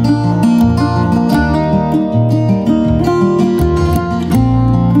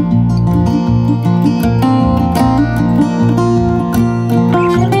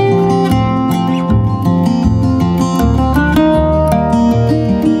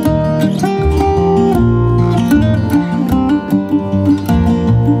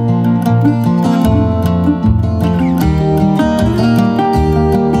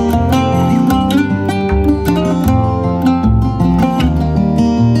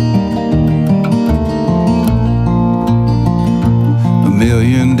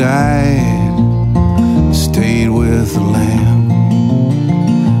 Died, stayed with the lamb,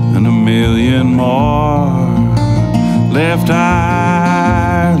 and a million more left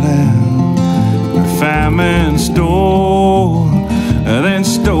Ireland. The famine stole, and then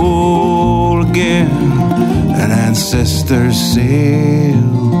stole again, and ancestors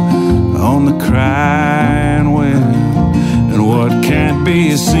sailed on the crying wind. And what can't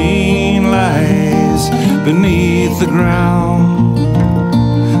be seen lies beneath the ground.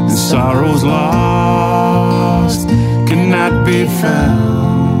 Sorrows lost cannot be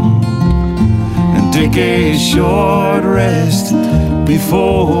found. And take a short rest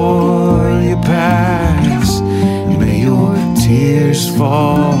before you pass, and may your tears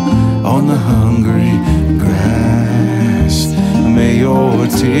fall on the hungry grass. And may your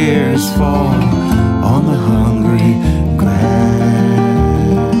tears fall on the hungry grass.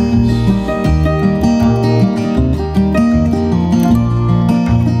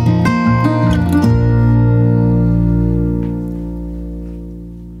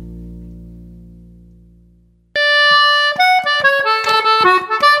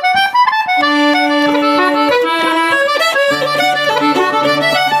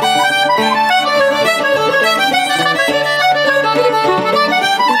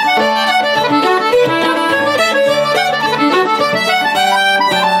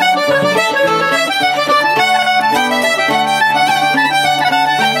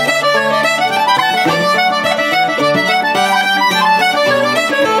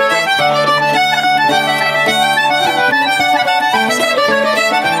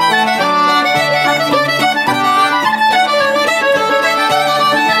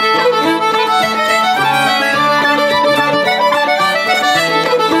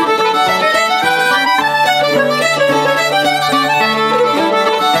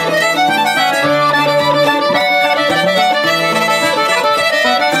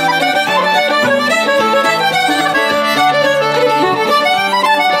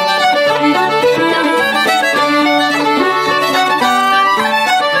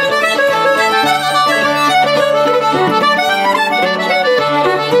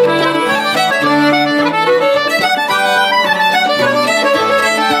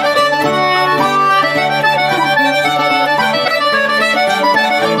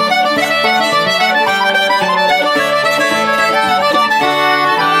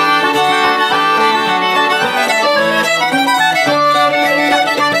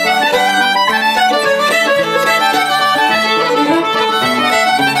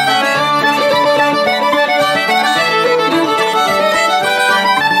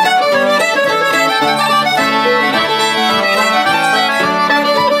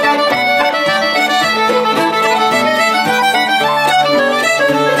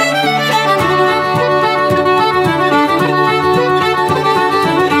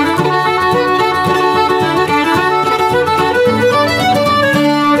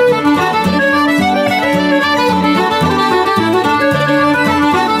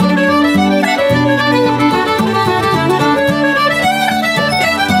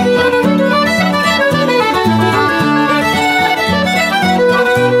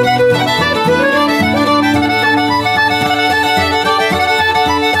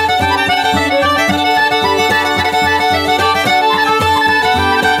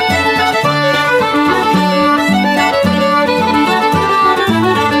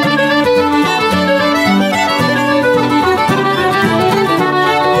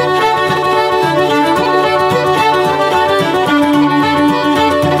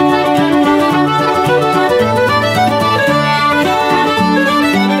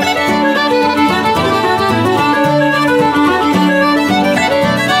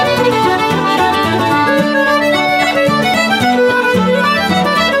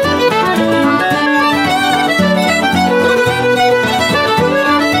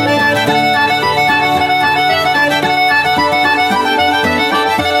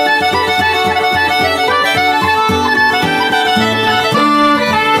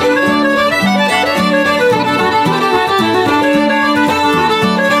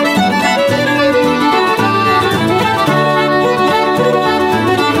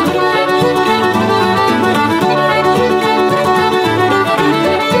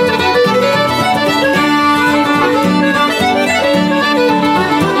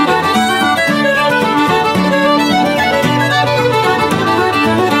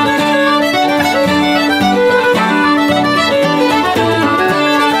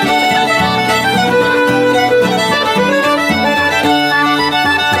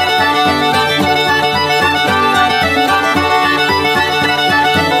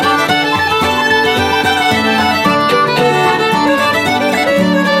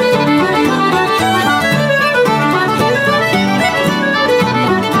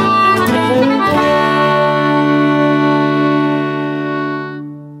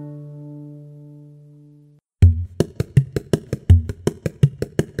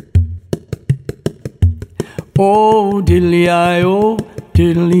 Oh, diddly-I-oh,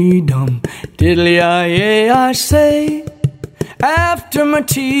 diddly-dum, diddly-I-yay, I say. After my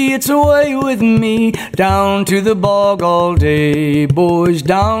tea, it's away with me, down to the bog all day, boys,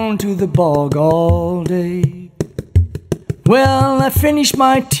 down to the bog all day. Well, I finished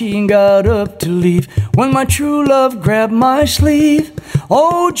my tea and got up to leave, when my true love grabbed my sleeve.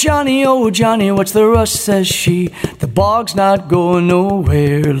 Oh, Johnny, what's the rush, says she. The bog's not going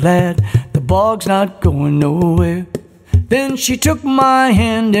nowhere, lad, the bog's not going nowhere. Then she took my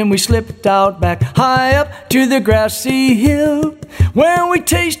hand and we slipped out back, high up to the grassy hill, where we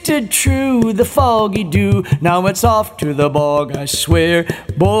tasted true the foggy dew. Now it's off to the bog, I swear,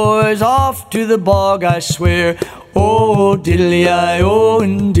 boys, off to the bog, I swear. Oh, diddly-I-oh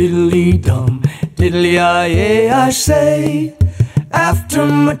and diddly-dum, diddly-I-yay, I say. After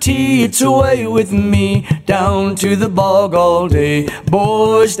my tea, it's away with me, down to the bog all day,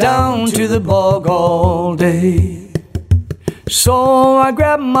 boys, down to the bog all day. So I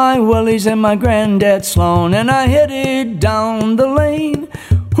grabbed my wellies and my granddad Sloan, and I headed down the lane.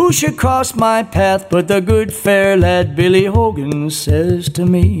 Who should cross my path but the good fair lad Billy Hogan, says to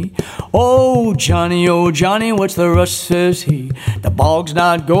me. Oh, Johnny, what's the rush, says he. The bog's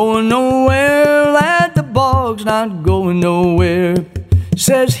not going nowhere, lad, the bog's not going nowhere.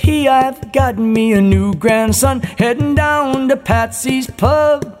 Says he, I've got me a new grandson, heading down to Patsy's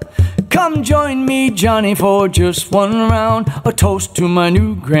pub. Come join me, Johnny, for just one round, a toast to my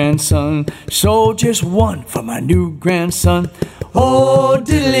new grandson. So just one for my new grandson. Oh,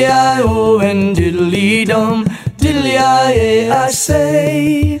 diddly-I-oh and diddly-dum, diddly-I-yay, I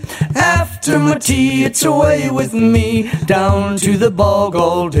say. After my tea, it's away with me, down to the bog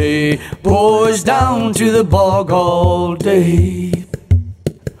all day, boys, down to the bog all day.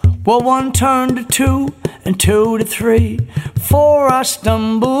 Well, one turned to two, and two to three, 4 I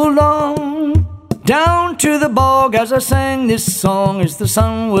stumbled on, down to the bog as I sang this song, as the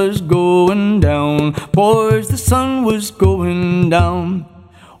sun was going down, boys, the sun was going down.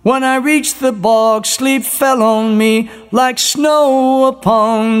 When I reached the bog, sleep fell on me like snow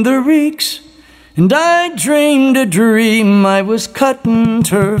upon the reeks, and I dreamed a dream I was cutting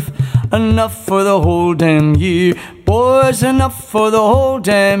turf, enough for the whole damn year, boys, enough for the whole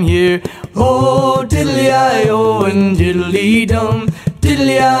damn year. Oh, diddly-I-oh and diddly-dum,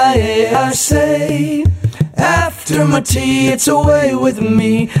 diddly-I-yay, I say. After my tea, it's away with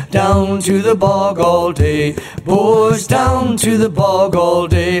me, down to the bog all day, boys, down to the bog all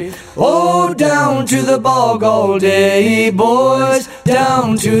day. Oh, down to the bog all day, boys,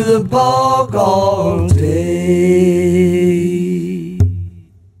 down to the bog all day.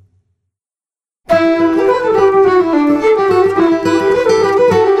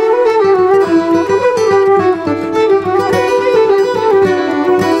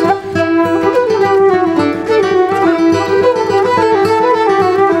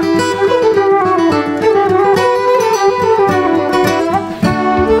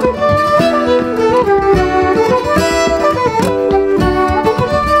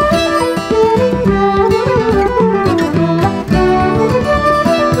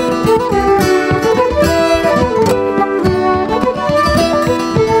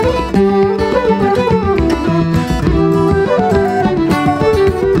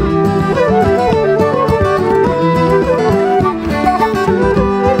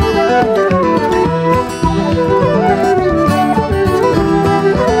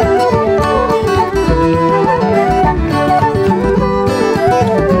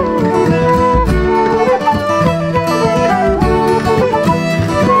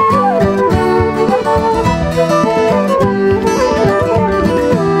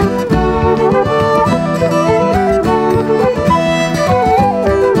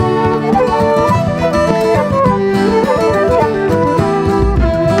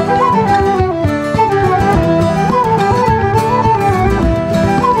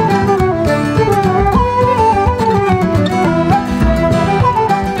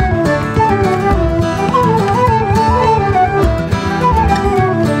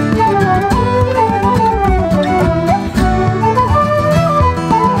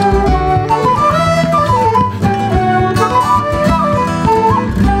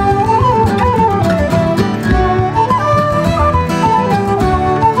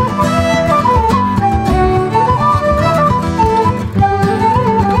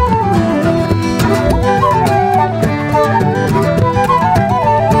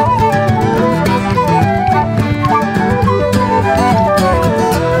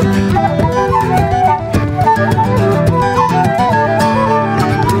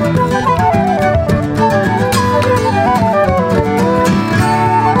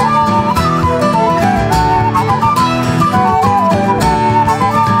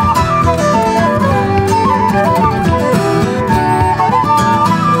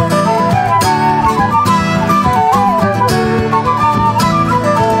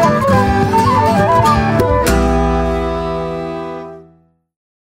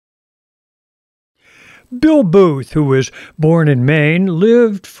 Bill Booth, who was born in Maine,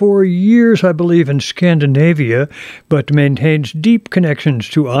 lived for years, I believe, in Scandinavia, but maintains deep connections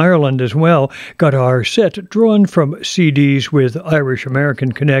to Ireland as well. Got our set drawn from CDs with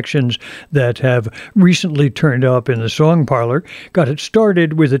Irish-American connections that have recently turned up in the Song Parlor. Got it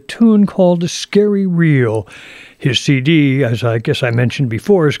started with a tune called Scary Reel. His CD, as I guess I mentioned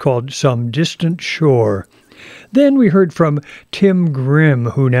before, is called Some Distant Shore. Then we heard from Tim Grimm,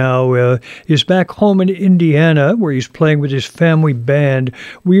 who now is back home in Indiana, where he's playing with his family band.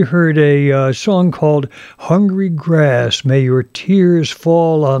 We heard a song called Hungry Grass, May Your Tears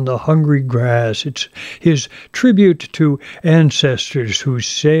Fall on the Hungry Grass. It's his tribute to ancestors who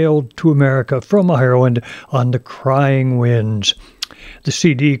sailed to America from Ireland on the crying winds. The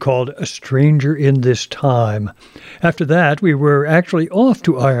CD called A Stranger in This Time. After that, we were actually off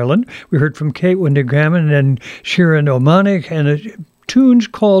to Ireland. We heard from Kate Windigammon and Sharon O'Manic, and a tunes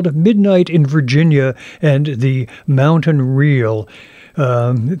called Midnight in Virginia and The Mountain Reel.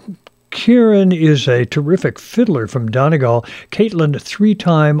 Kieran is a terrific fiddler from Donegal. Caitlin,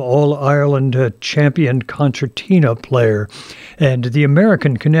 three-time All-Ireland champion concertina player. And the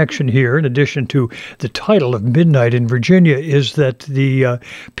American connection here, in addition to the title of Midnight in Virginia, is that the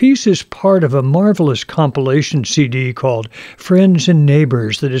piece is part of a marvelous compilation CD called Friends and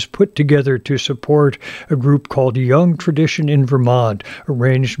Neighbors that is put together to support a group called Young Tradition in Vermont,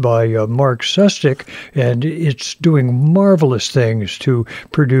 arranged by Mark Sustick, and it's doing marvelous things to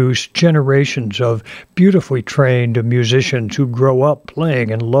produce generations of beautifully trained musicians who grow up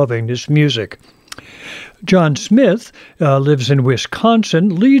playing and loving this music. John Smith lives in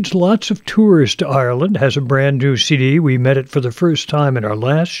Wisconsin, leads lots of tours to Ireland, has a brand new CD. We met it for the first time in our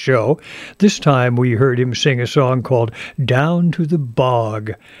last show. This time we heard him sing a song called Down to the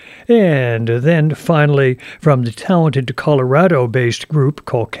Bog. And then finally, from the talented Colorado-based group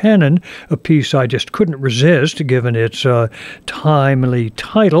Colcannon, a piece I just couldn't resist given its timely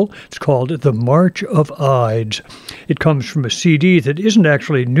title. It's called The March of Ides. It comes from a CD that isn't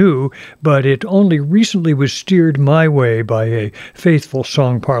actually new, but it only recently was steered my way by a faithful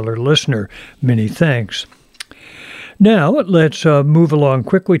Song Parlor listener. Many thanks. Now, let's move along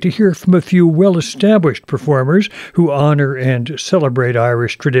quickly to hear from a few well-established performers who honor and celebrate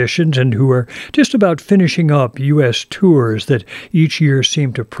Irish traditions and who are just about finishing up U.S. tours that each year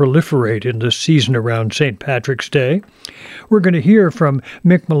seem to proliferate in the season around St. Patrick's Day. We're going to hear from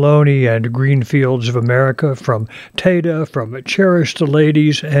Mick Maloney and Greenfields of America, from Teda, from Cherish the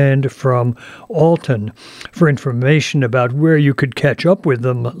Ladies, and from Alton. For information about where you could catch up with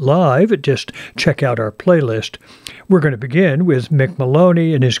them live, just check out our playlist. We're going to begin with Mick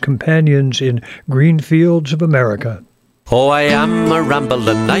Maloney and his companions in Greenfields of America. Oh, I am a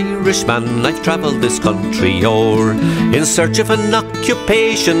rambling Irishman, I've travelled this country o'er, in search of an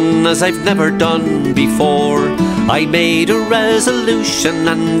occupation as I've never done before. I made a resolution,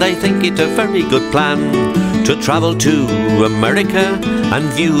 and I think it a very good plan, to travel to America and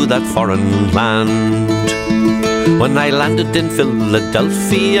view that foreign land. When I landed in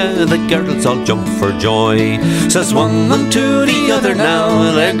Philadelphia, the girls all jumped for joy. Says one unto the other,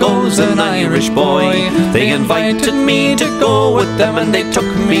 now there goes an Irish boy. They invited me to go with them, and they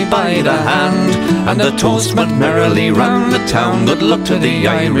took me by the hand, and the toast went merrily round the town. Good luck to the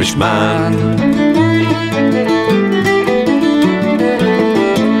Irishman.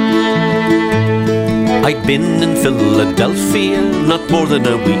 I'd been in Philadelphia not more than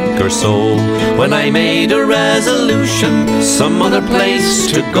a week or so, when I made a resolution some other place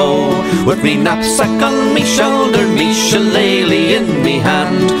to go. With me knapsack on me shoulder, me shillelagh in me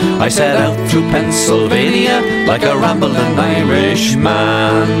hand, I set out through Pennsylvania like a rambling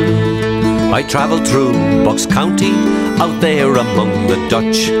Irishman. I travelled through Bucks County, out there among the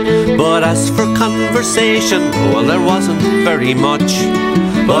Dutch, but as for conversation, well, there wasn't very much.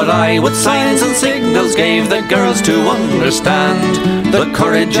 But I, with signs and signals, gave the girls to understand the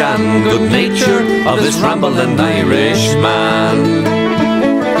courage and good nature of this rambling Irishman.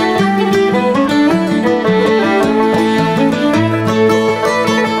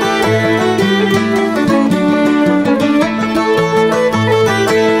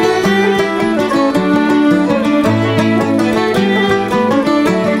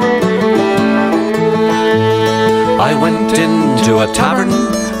 I went into a tavern,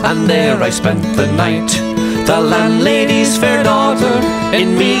 and there I spent the night. The landlady's fair daughter,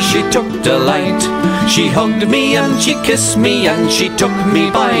 in me she took delight. She hugged me and she kissed me and she took me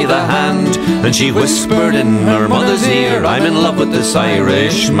by the hand, and she whispered in her mother's ear, I'm in love with this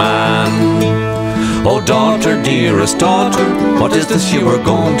Irishman. Oh daughter, dearest daughter, what is this you are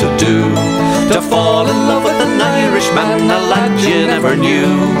going to do? To fall in love with an an Irishman, a lad you never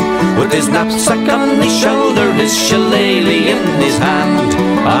knew. With his knapsack on his shoulder, his shillelagh in his hand.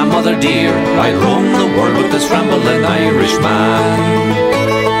 Ah, mother dear, I'd roam the world with this rambling Irishman.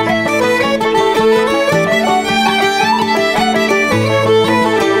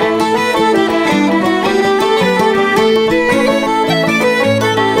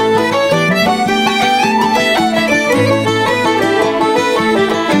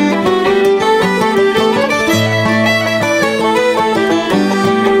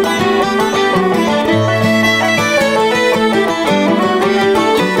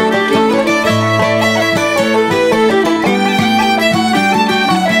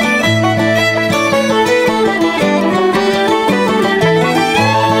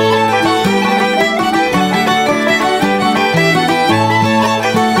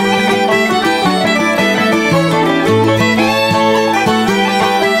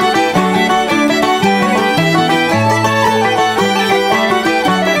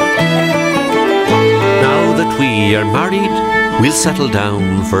 We'll settle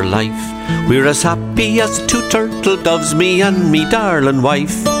down for life. We're as happy as two turtle doves, me and me darling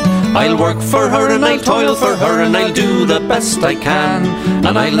wife. I'll work for her and I'll toil for her and I'll do the best I can.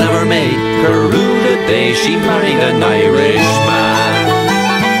 And I'll never make her rue the day she married an Irishman.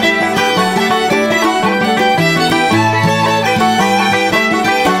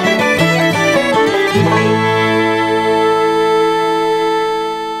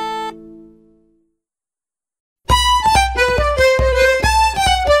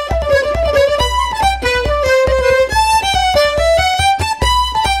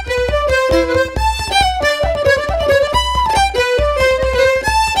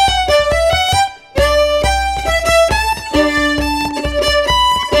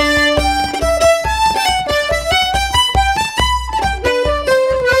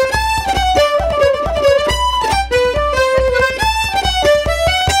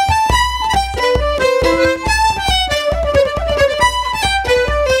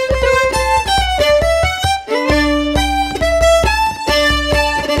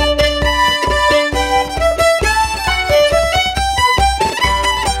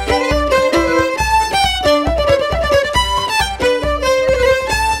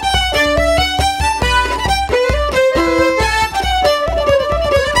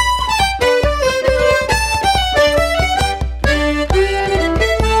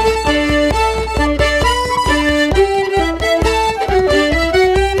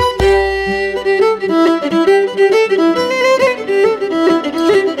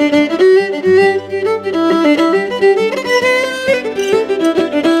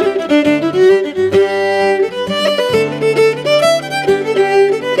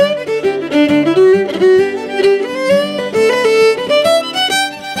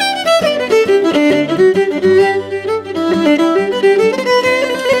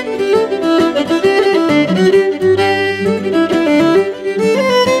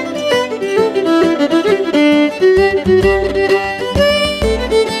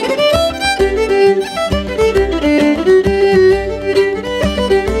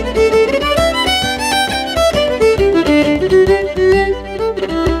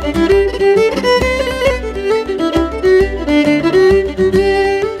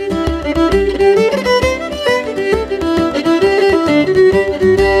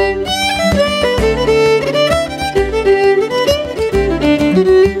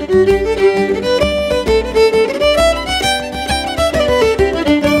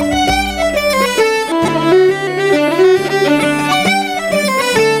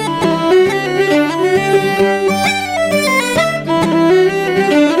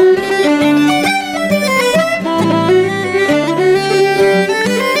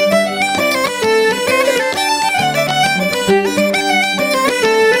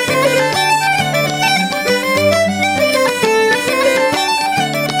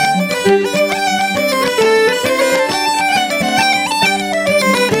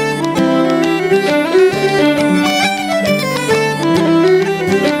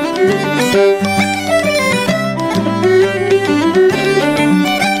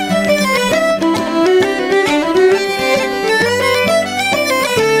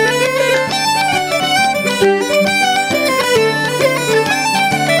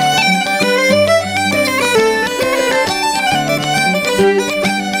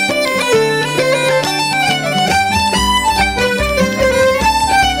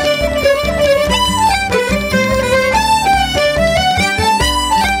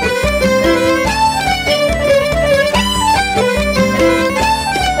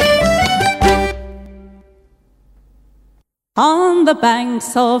 the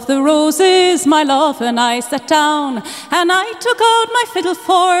banks of the roses, my love and I sat down, and I took out my fiddle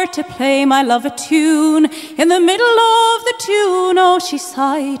for to play my love a tune. In the middle of the tune, oh, she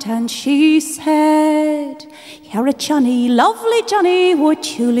sighed and she said, "You're a Johnny, lovely Johnny, would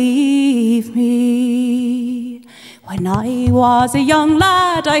you leave me?" When I was a young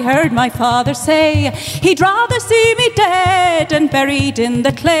lad, I heard my father say he'd rather see me dead and buried in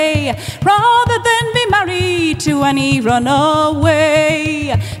the clay rather than be married to any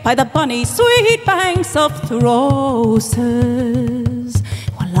runaway by the bonny sweet banks of the roses.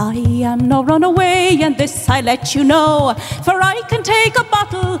 Well, I am no runaway, and this I let you know, for I can take a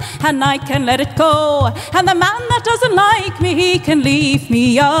bottle and I can let it go, and the man that doesn't like me, he can leave me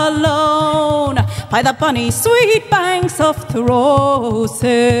alone by the bonny sweet banks of the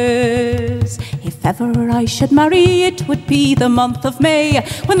roses. If ever I should marry, it would be the month of May,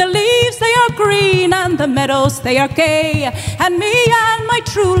 when the leaves they are green and the meadows they are gay, and me and my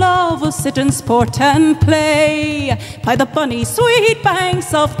true love will sit and sport and play by the bonny sweet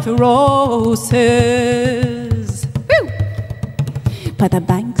banks of the roses. Woo! By the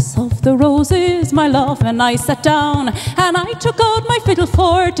banks of the roses, my love and I sat down, and I took out my fiddle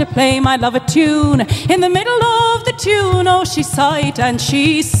for to play my love a tune. In the middle of the tune, oh, she sighed and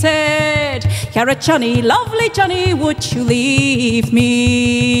she said, "You're a Johnny, lovely Johnny, would you leave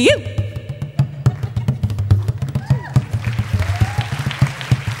me?"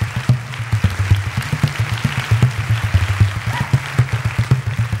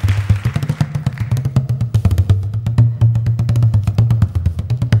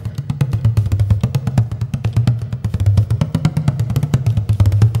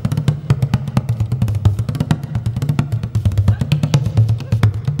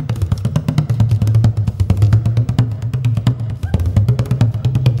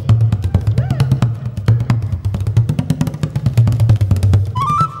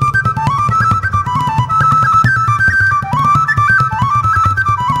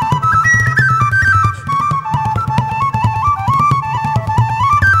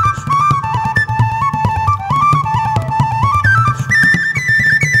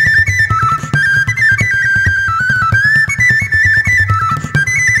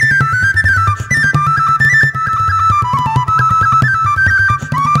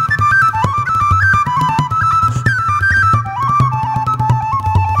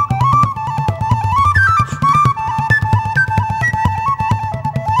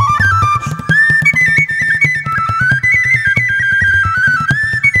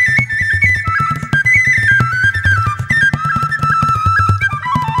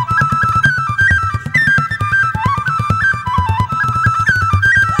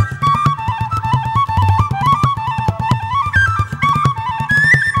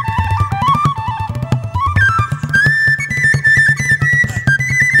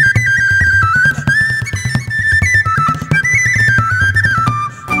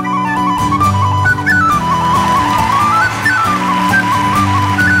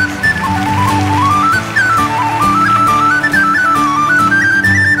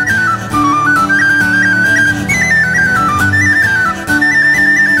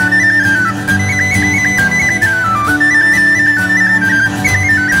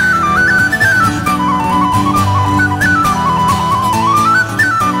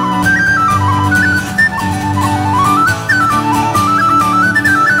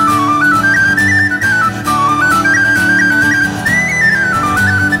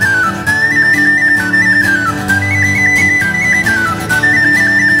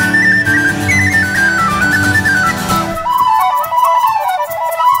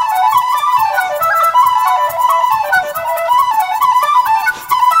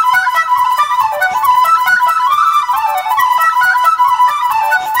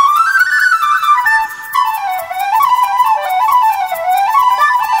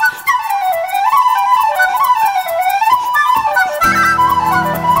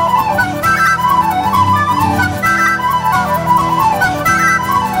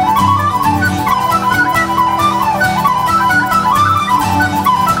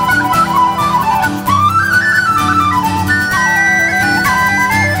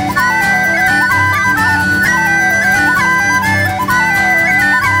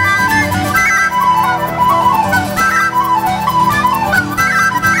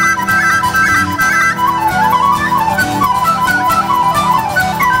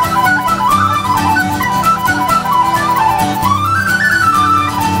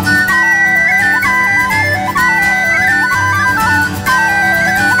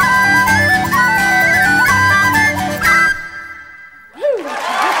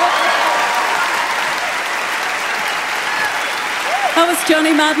 That was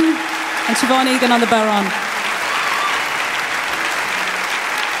Johnny Madden and Siobhan Egan on the baron.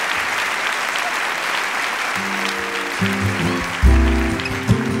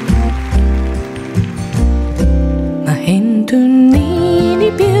 Ma hindunini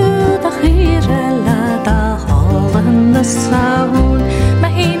bjuda khirala da halan the sound. Ma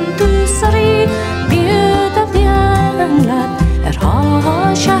hindu sari bjuda vjanlat ha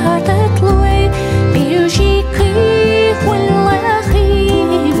shahadat loy bjushi khwilla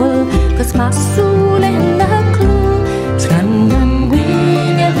khivul cause masul in the clue skannan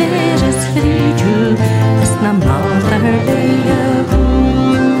winya veres friju is na malter deya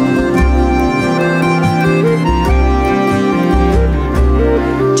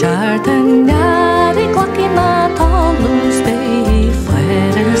Chardonnay clockina tallus they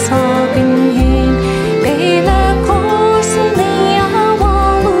fled sogging hin Bela korsni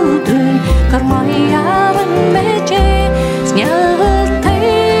awaludun karmayaran meje snyalte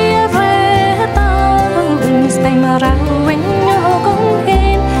retan staymarawin yogon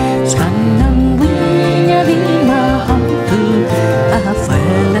hin skannan winya vima hamtu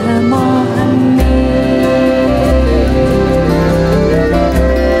afela mohanne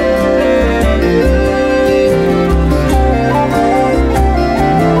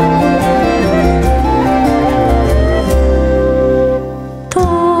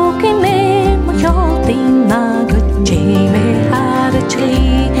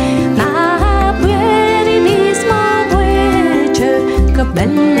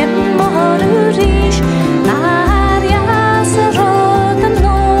Bellem morurish naar ja se roten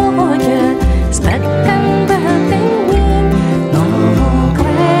nooie spekken betingin no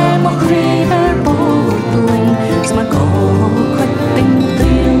krem och river bottling smak och kvitting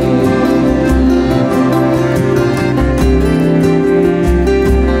till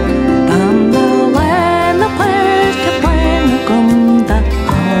Bambolen och pärke pärn kom dat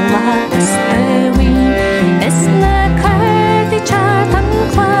all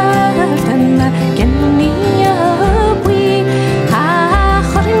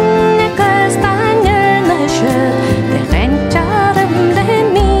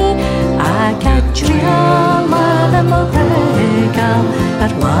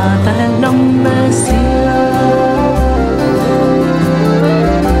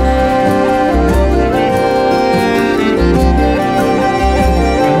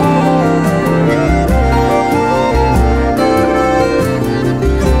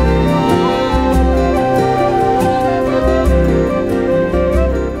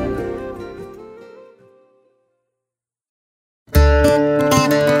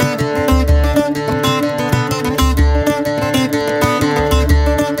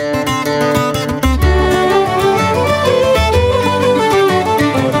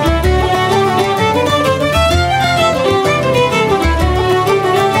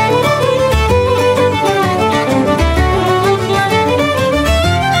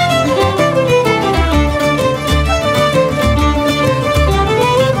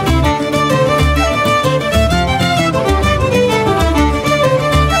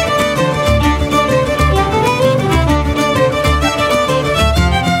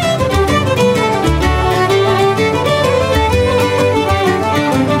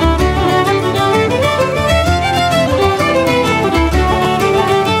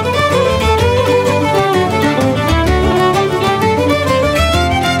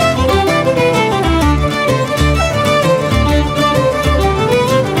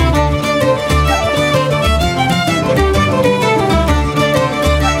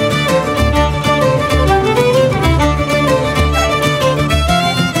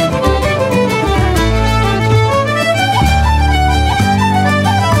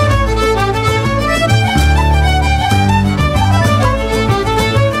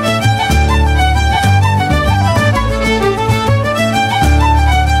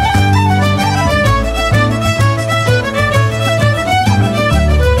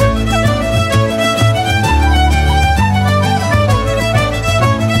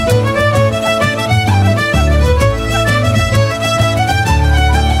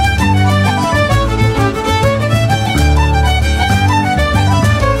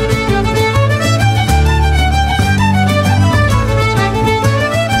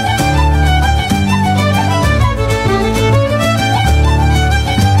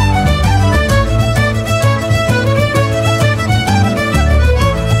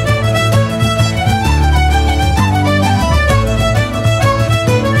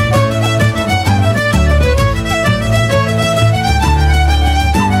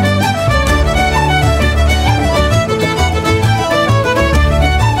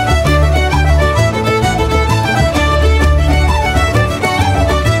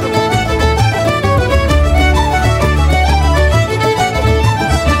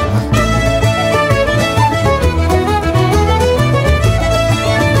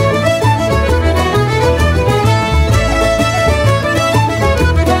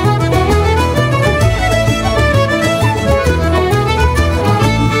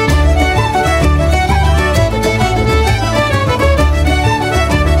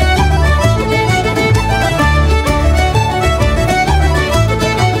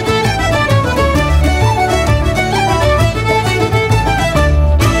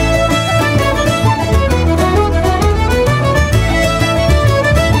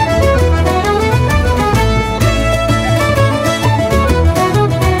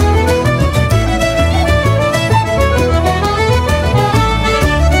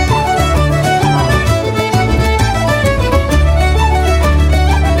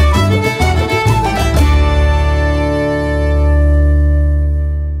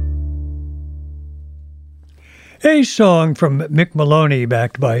A song from Mick Maloney,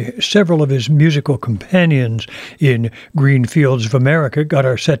 backed by several of his musical companions in Green Fields of America, got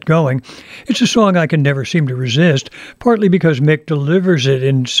our set going. It's a song I can never seem to resist, partly because Mick delivers it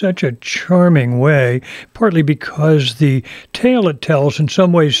in such a charming way, partly because the tale it tells in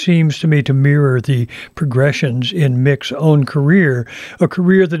some ways seems to me to mirror the progressions in Mick's own career, a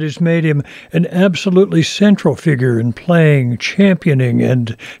career that has made him an absolutely central figure in playing, championing,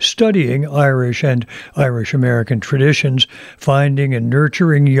 and studying Irish and Irish-American traditions, finding and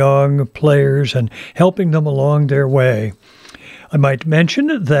nurturing young players and helping them along their way. I might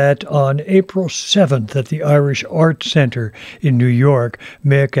mention that on April 7th at the Irish Arts Center in New York,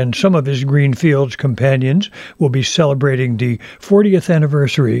 Mick and some of his Greenfields companions will be celebrating the 40th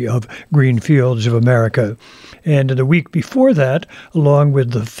anniversary of Greenfields of America. And the week before that, along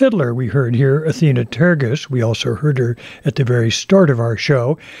with the fiddler we heard here, Athena Tergis, we also heard her at the very start of our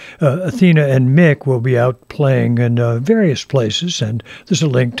show, Athena and Mick will be out playing in various places, and there's a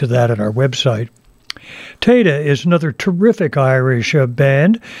link to that at our website. Tata is another terrific Irish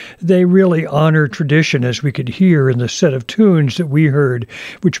band. They really honor tradition, as we could hear in the set of tunes that we heard,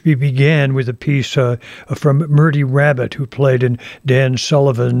 which we began with a piece from Murdy Rabbit, who played in Dan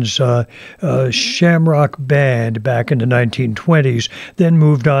Sullivan's Shamrock Band back in the 1920s, then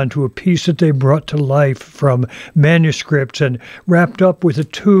moved on to a piece that they brought to life from manuscripts and wrapped up with a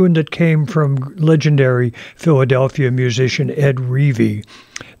tune that came from legendary Philadelphia musician Ed Reevy.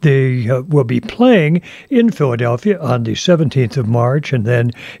 They will be playing in Philadelphia on the 17th of March and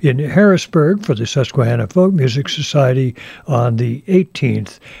then in Harrisburg for the Susquehanna Folk Music Society on the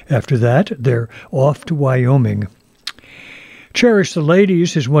 18th. After that, they're off to Wyoming. Cherish the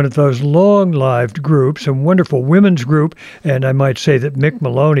Ladies is one of those long-lived groups, a wonderful women's group, and I might say that Mick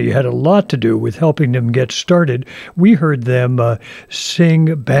Maloney had a lot to do with helping them get started. We heard them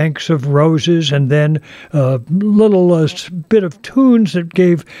sing Banks of Roses and then a little bit of tunes that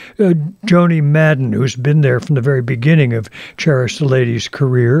gave Joni Madden, who's been there from the very beginning of Cherish the Ladies'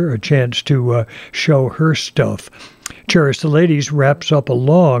 career, a chance to show her stuff. Cherish the Ladies wraps up a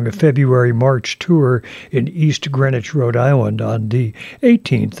long February-March tour in East Greenwich, Rhode Island on the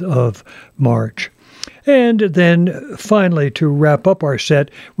 18th of March. And then finally, to wrap up our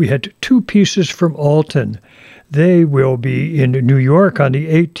set, we had two pieces from Alton. They will be in New York on the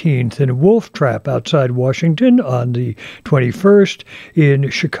 18th, in Wolf Trap outside Washington on the 21st, in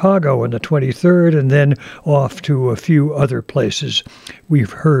Chicago on the 23rd, and then off to a few other places. We've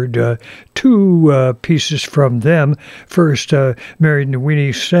heard two pieces from them. First, Mary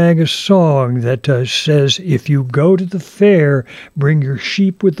Nwini sang a song that says, "If you go to the fair, bring your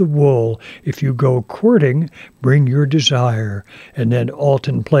sheep with the wool. If you go courting, bring your desire." And then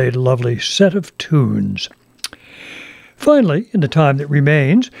Alton played a lovely set of tunes. Finally, in the time that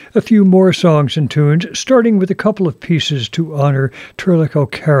remains, a few more songs and tunes, starting with a couple of pieces to honor Turlough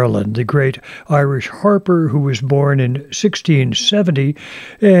O'Carolan, the great Irish harper who was born in 1670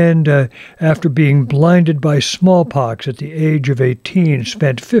 and, after being blinded by smallpox at the age of 18,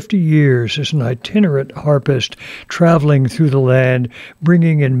 spent 50 years as an itinerant harpist, traveling through the land,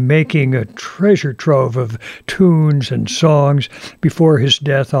 bringing and making a treasure trove of tunes and songs before his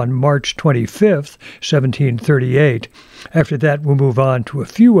death on March 25th, 1738. After that, we'll move on to a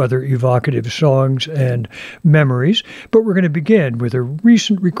few other evocative songs and memories, but we're going to begin with a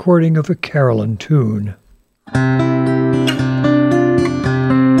recent recording of a Carolan tune.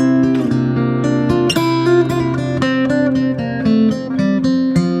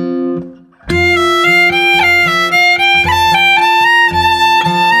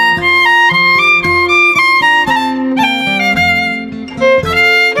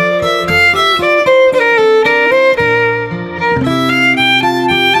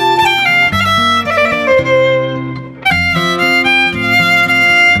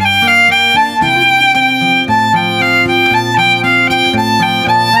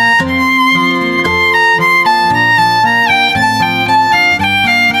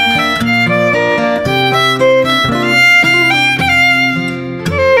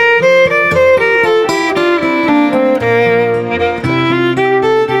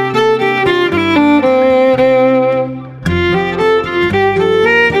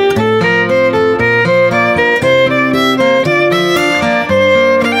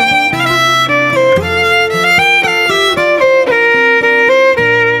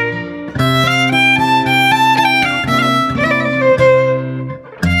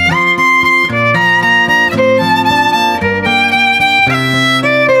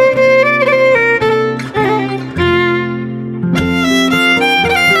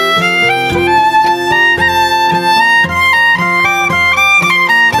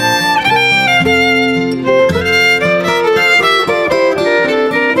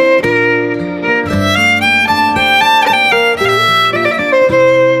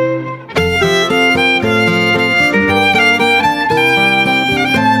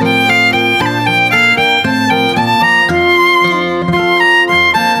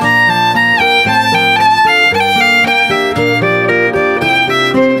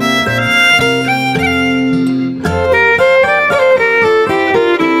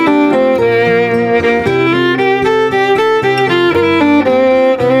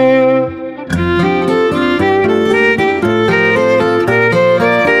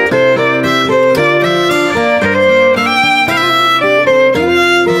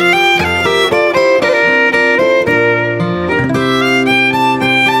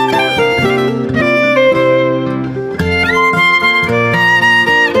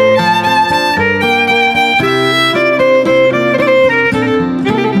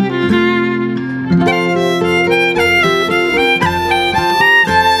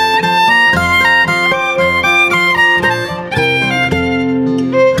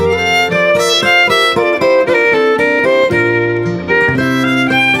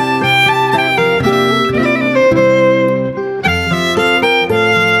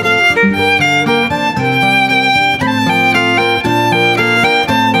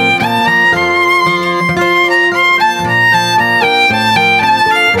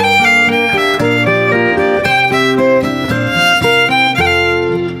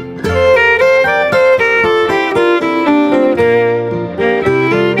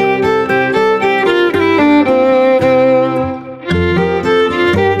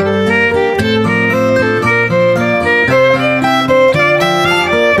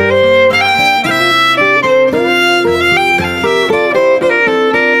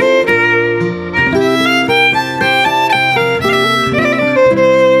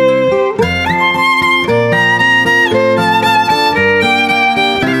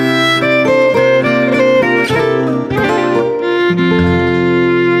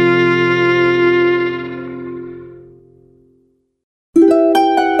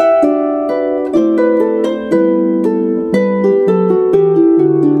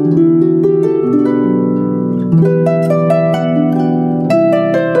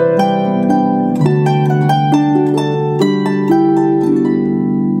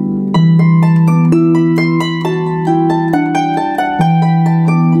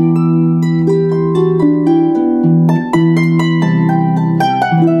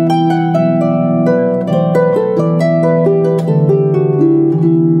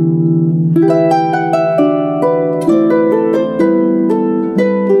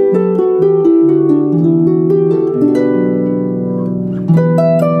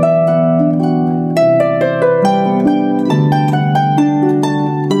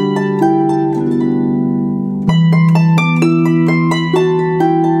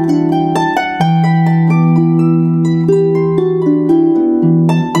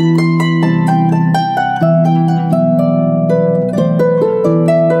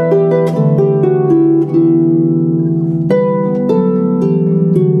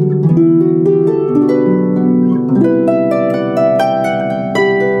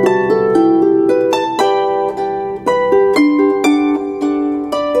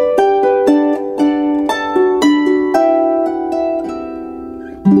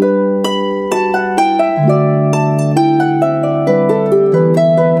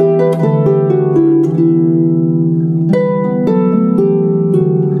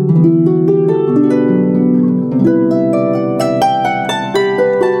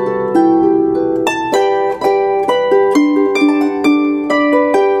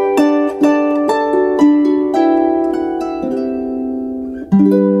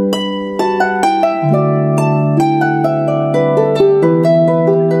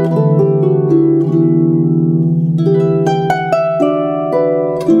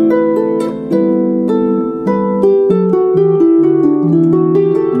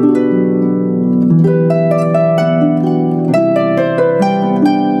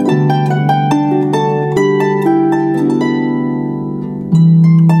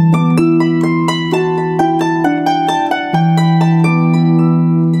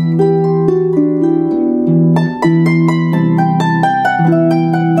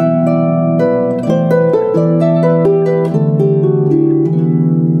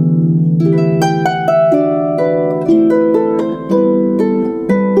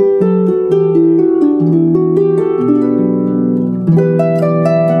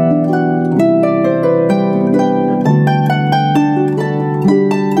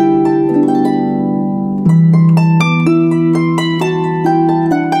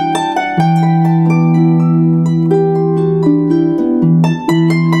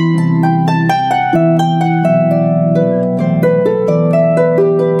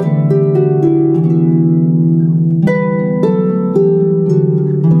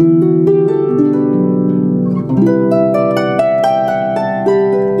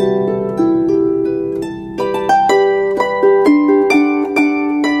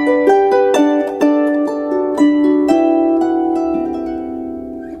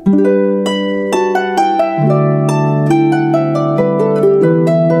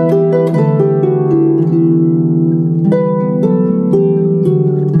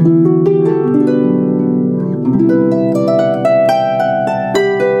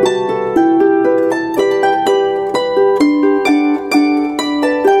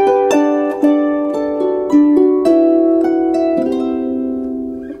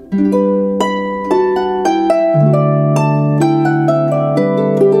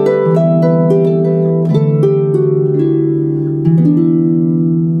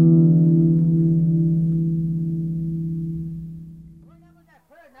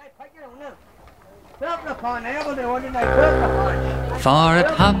 For it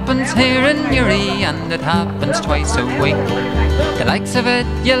happens here in Uri, and it happens twice a week. The likes of it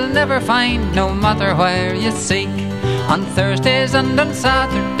you'll never find, no matter where you seek. On Thursdays and on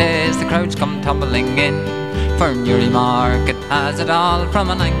Saturdays the crowds come tumbling in, for Uri Market has it all,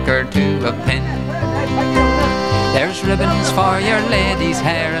 from an anchor to a pin. There's ribbons for your lady's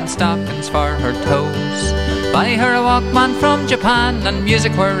hair and stockings for her toes. Buy her a Walkman from Japan and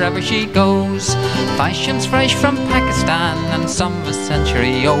music wherever she goes. Fashion's fresh from Pakistan and some a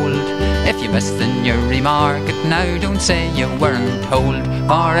century old. If you missed the Uri Market now, don't say you weren't told.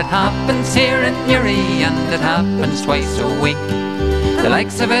 For it happens here in Uri, and it happens twice a week. The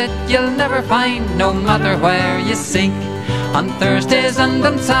likes of it you'll never find, no matter where you seek. On Thursdays and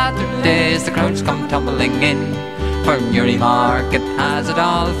on Saturdays the crowds come tumbling in, for Uri Market has it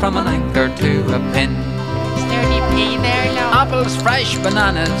all, from an anchor to a pin. Apples, fresh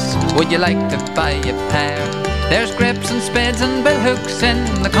bananas, would you like to buy a pair? There's grips and spades and billhooks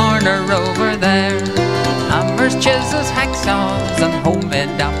in the corner over there. Hammers, chisels, hacksaws and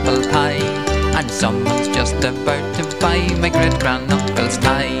homemade apple pie. And someone's just about to buy my great-granduncle's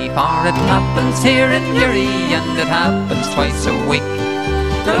tie. For it happens here in Uri, and it happens twice a week.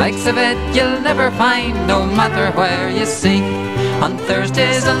 The likes of it you'll never find, no matter where you seek. On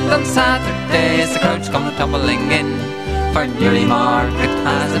Thursdays and on Saturdays the crowds come tumbling in, for Uri Market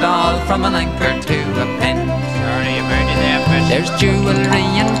has it all, from an anchor to a pin. There's jewellery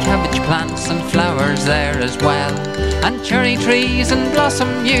and cabbage plants and flowers there as well, and cherry trees in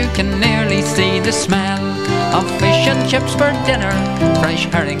blossom, you can nearly see the smell of fish and chips for dinner, fresh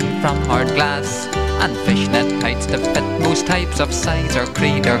herring from hard glass, and fishnet kites to fit most types of size or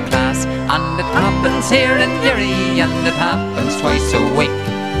creed or class. And it happens here in Uri, and it happens twice a week.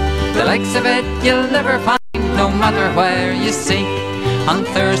 The likes of it you'll never find, no matter where you seek. On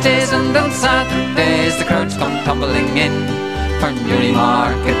Thursdays and on Saturdays the crowds come tumbling in, for Uri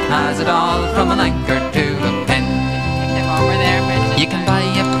Market has it all, from an anchor to a pin. You can buy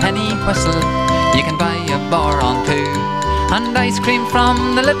a penny whistle, you can buy a bar on two, and ice cream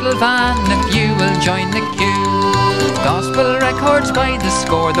from the little van if you will join the queue. Gospel records by the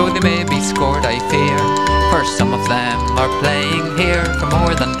score, though they may be scored I fear, for some of them are playing here for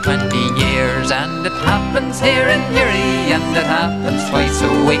more than 20 years. And it happens here in Uri, and it happens twice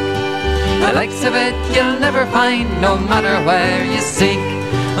a week. The likes of it you'll never find, no matter where you seek.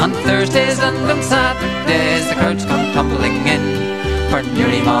 On Thursdays and on Saturdays the crowds come tumbling in, for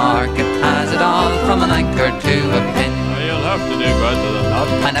Uri Market has it all, from an anchor to a pin.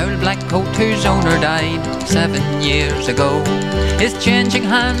 An old black coat whose owner died 7 years ago is changing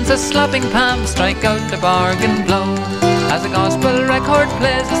hands as slopping palms strike out the bargain blow. As a gospel record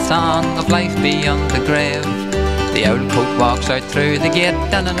plays a song of life beyond the grave, the old coat walks out through the gate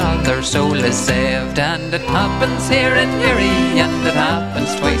and another soul is saved. And it happens here in Erie, and it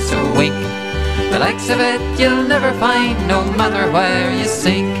happens twice a week. The likes of it you'll never find, no matter where you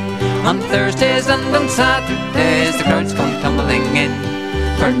seek. On Thursdays and on Saturdays the crowds come tumbling in,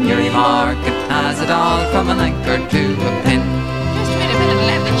 for Newry Market has it all from an anchor to a pin.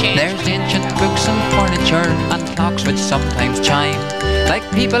 There's ancient books and furniture and clocks which sometimes chime. Like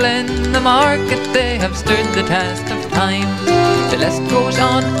people in the market, they have stood the test of time. The list goes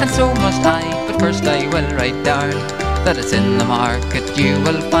on and so must I, but first I will write down that it's in the market you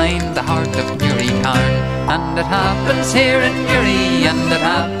will find the heart of Newry Carn. And it happens here in Newry, and it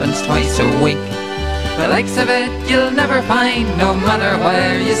happens twice a week. The likes of it you'll never find, no matter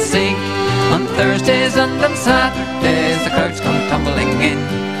where you seek. On Thursdays and on Saturdays the crowds come tumbling in,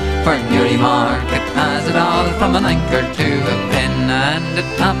 for Newry Market has it all from an anchor to a pin. And it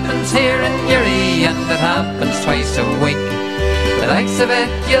happens here in Newry, and it happens twice a week. The likes of it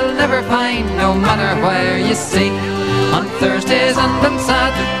you'll never find, no matter where you seek. On Thursdays and on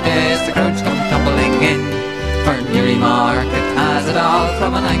Saturdays the crowds come tumbling in, for Newry Market has it all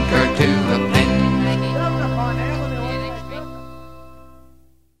from an anchor to a pin.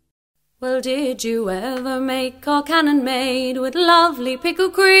 Well, did you ever make a cannon made with lovely pickle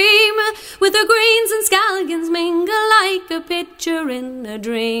cream, with the greens and scallions mingle like a picture in a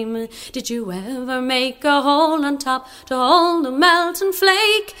dream? Did you ever make a hole on top to hold the melt and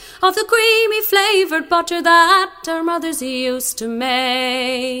flake of the creamy flavoured butter that our mothers used to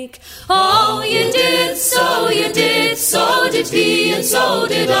make? Oh, you did, so you did, so did he, and so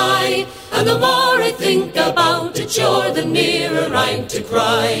did I. And the more I think about it, sure the nearer I'm to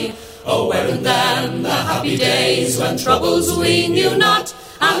cry. Oh, weren't them the happy days when troubles we knew not,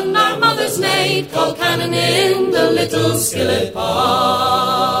 and our mothers made cold cannon in the little skillet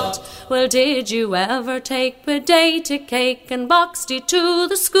pot? Well, did you ever take potato cake and boxed it to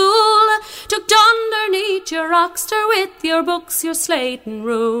the school, tucked underneath your rockster with your books, your slate and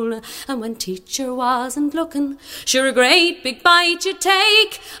rule? And when teacher wasn't looking, sure a great big bite you'd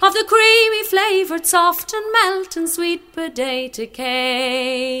take of the creamy flavoured, soft and melting sweet potato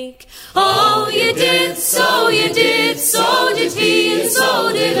cake. Oh, you did, so you did, so did he, and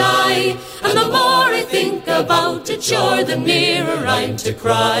so did I. And the more I think about it, sure the nearer I'm to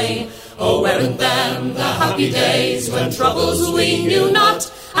cry. Oh, weren't them the happy days when troubles we knew not,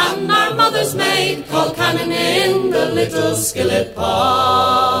 and our mothers made cold cannon in the little skillet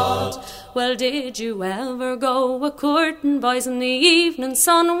pot? Well, did you ever go a-courting, boys, in the evening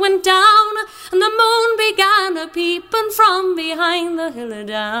sun went down, and the moon began a-peeping from behind the hill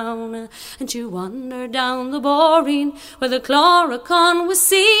a-down? And you wandered down the boreen where the chloricon was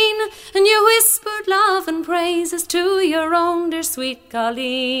seen, and you whispered love and praises to your own dear sweet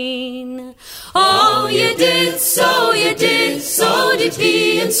Colleen. Oh, you did, so you did, so did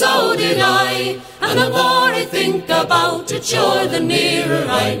he, and so did I. And the more I think about it, sure the nearer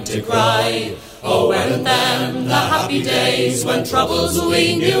I'm to cry. Oh, weren't them the happy days when troubles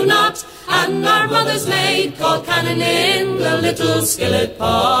we knew not, and our mothers made cold cannon in the little skillet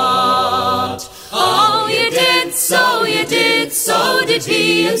pot? Oh, you did, so you did, so did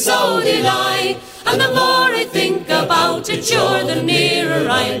he, and so did I. And the more I think about it, sure the nearer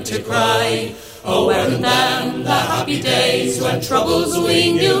I'm to cry. Oh, weren't them the happy days when troubles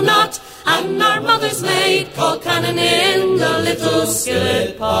we knew not, and our mothers made cold cannon in the little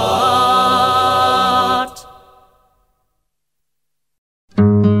skillet pot?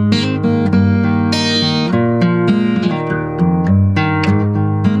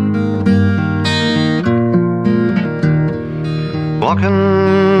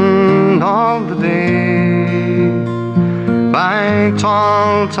 Walking all the day by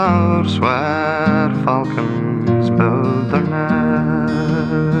tall towers where falcons build their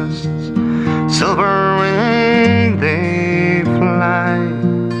nests. Silver-winged they fly,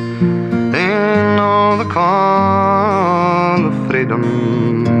 they know the call of freedom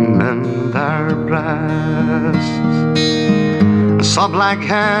in their breasts. Saw black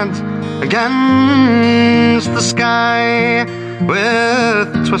head against the sky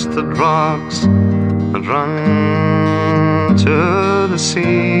with twisted rocks that run to the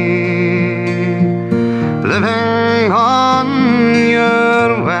sea, living on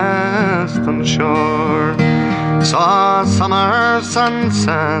your western shore. Saw summer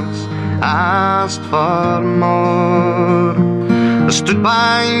sunsets, asked for more. stood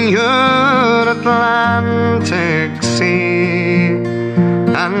by your Atlantic sea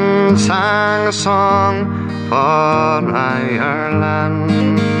and sang a song for Ireland.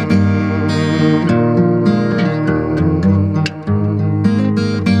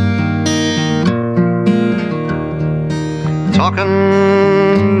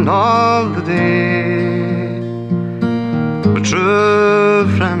 Talking all the day, but true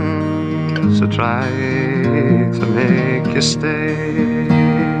friends who try to make you stay,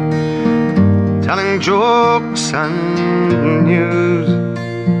 telling jokes and news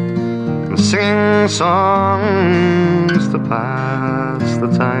and singing songs to pass the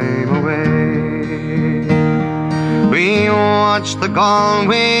time away. We watch the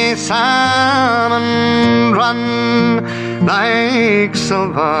Galway salmon run like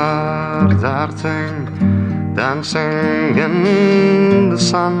silver darting, dancing in the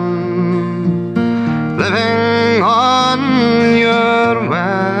sun, living on your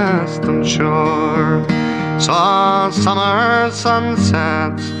western shore. Saw summer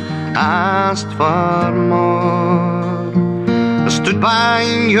sunsets, asked for more, stood by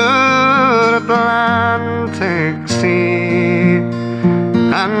your Atlantic sea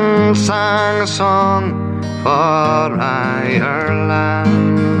and sang a song for Ireland.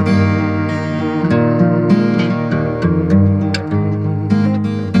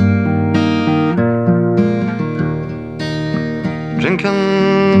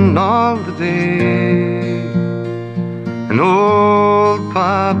 Drinking all the day in old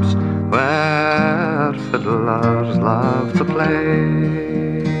pubs where fiddlers love to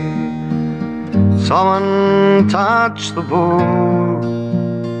play. Someone touched the bow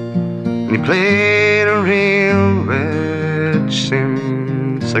and he played a reel which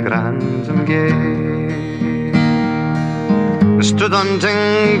seemed so grand and gay. We stood on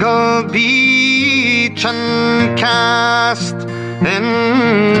Dingle Beach and cast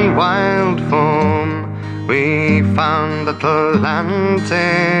in wild foam. We found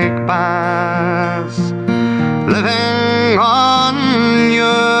Atlantic bass, living on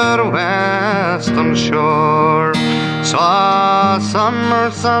your western shore. Saw summer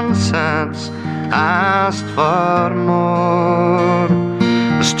sunsets, asked for more,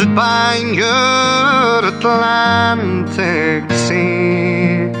 stood by your Atlantic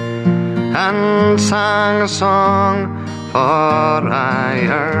sea and sang a song for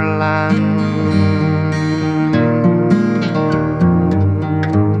Ireland.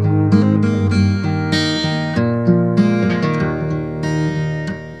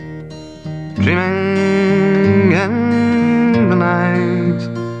 Dreaming in the night,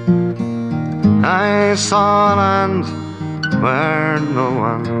 I saw a land where no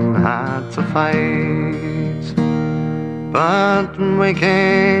one had to fight, but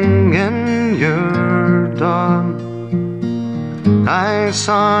waking in your dawn, I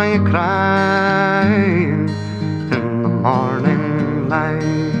saw you crying in the morning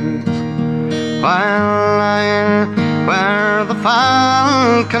light, while lying where the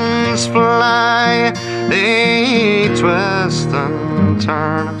falcons fly, they twist and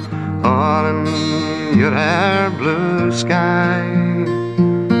turn all in your air blue sky,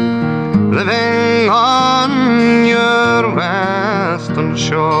 living on your western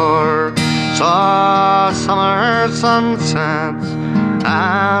shore. Saw summer sunsets,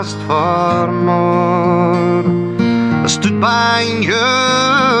 asked for more, stood by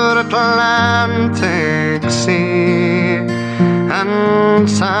your Atlantic sea and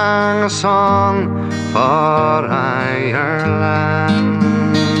sang a song for Ireland.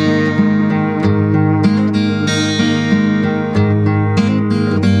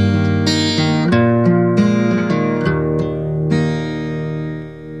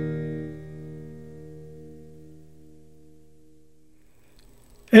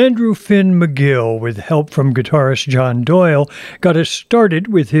 Andrew Finn McGill, with help from guitarist John Doyle, got us started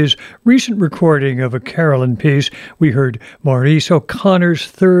with his recent recording of a Carolyn piece. We heard Maurice O'Connor's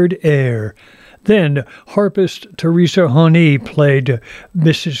Third Air. Then harpist Teresa Honey played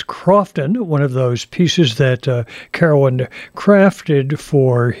Mrs. Crofton, one of those pieces that Carolyn crafted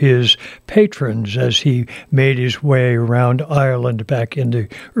for his patrons as he made his way around Ireland back in the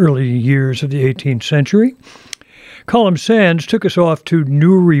early years of the 18th century. Colm Sands took us off to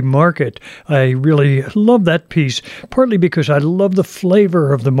Newry Market. I really love that piece, partly because I love the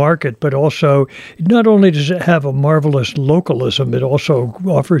flavor of the market, but also not only does it have a marvelous localism, it also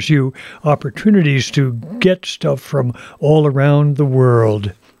offers you opportunities to get stuff from all around the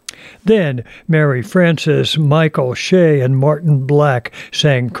world. Then Mary Frances, Michael Shea, and Martin Black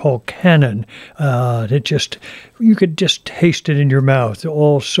sang Colcannon. You could just taste it in your mouth,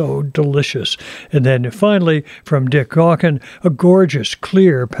 all so delicious. And then finally, from Dick Gaughan, a gorgeous,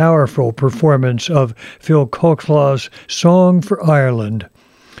 clear, powerful performance of Phil Colclaugh's Song for Ireland.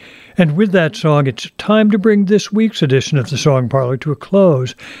 And with that song, it's time to bring this week's edition of the Song Parlor to a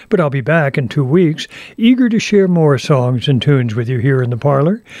close. But I'll be back in 2 weeks, eager to share more songs and tunes with you here in the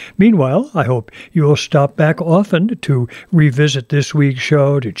parlor. Meanwhile, I hope you will stop back often to revisit this week's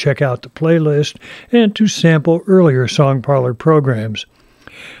show, to check out the playlist, and to sample earlier Song Parlor programs.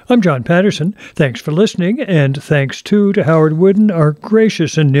 I'm John Patterson. Thanks for listening, and thanks too to Howard Wooden, our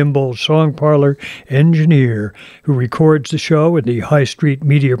gracious and nimble Song Parlor engineer, who records the show in the High Street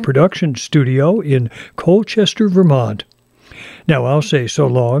Media Production Studio in Colchester, Vermont. Now I'll say so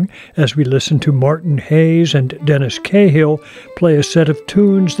long as we listen to Martin Hayes and Dennis Cahill play a set of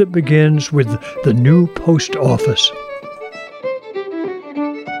tunes that begins with The New Post Office.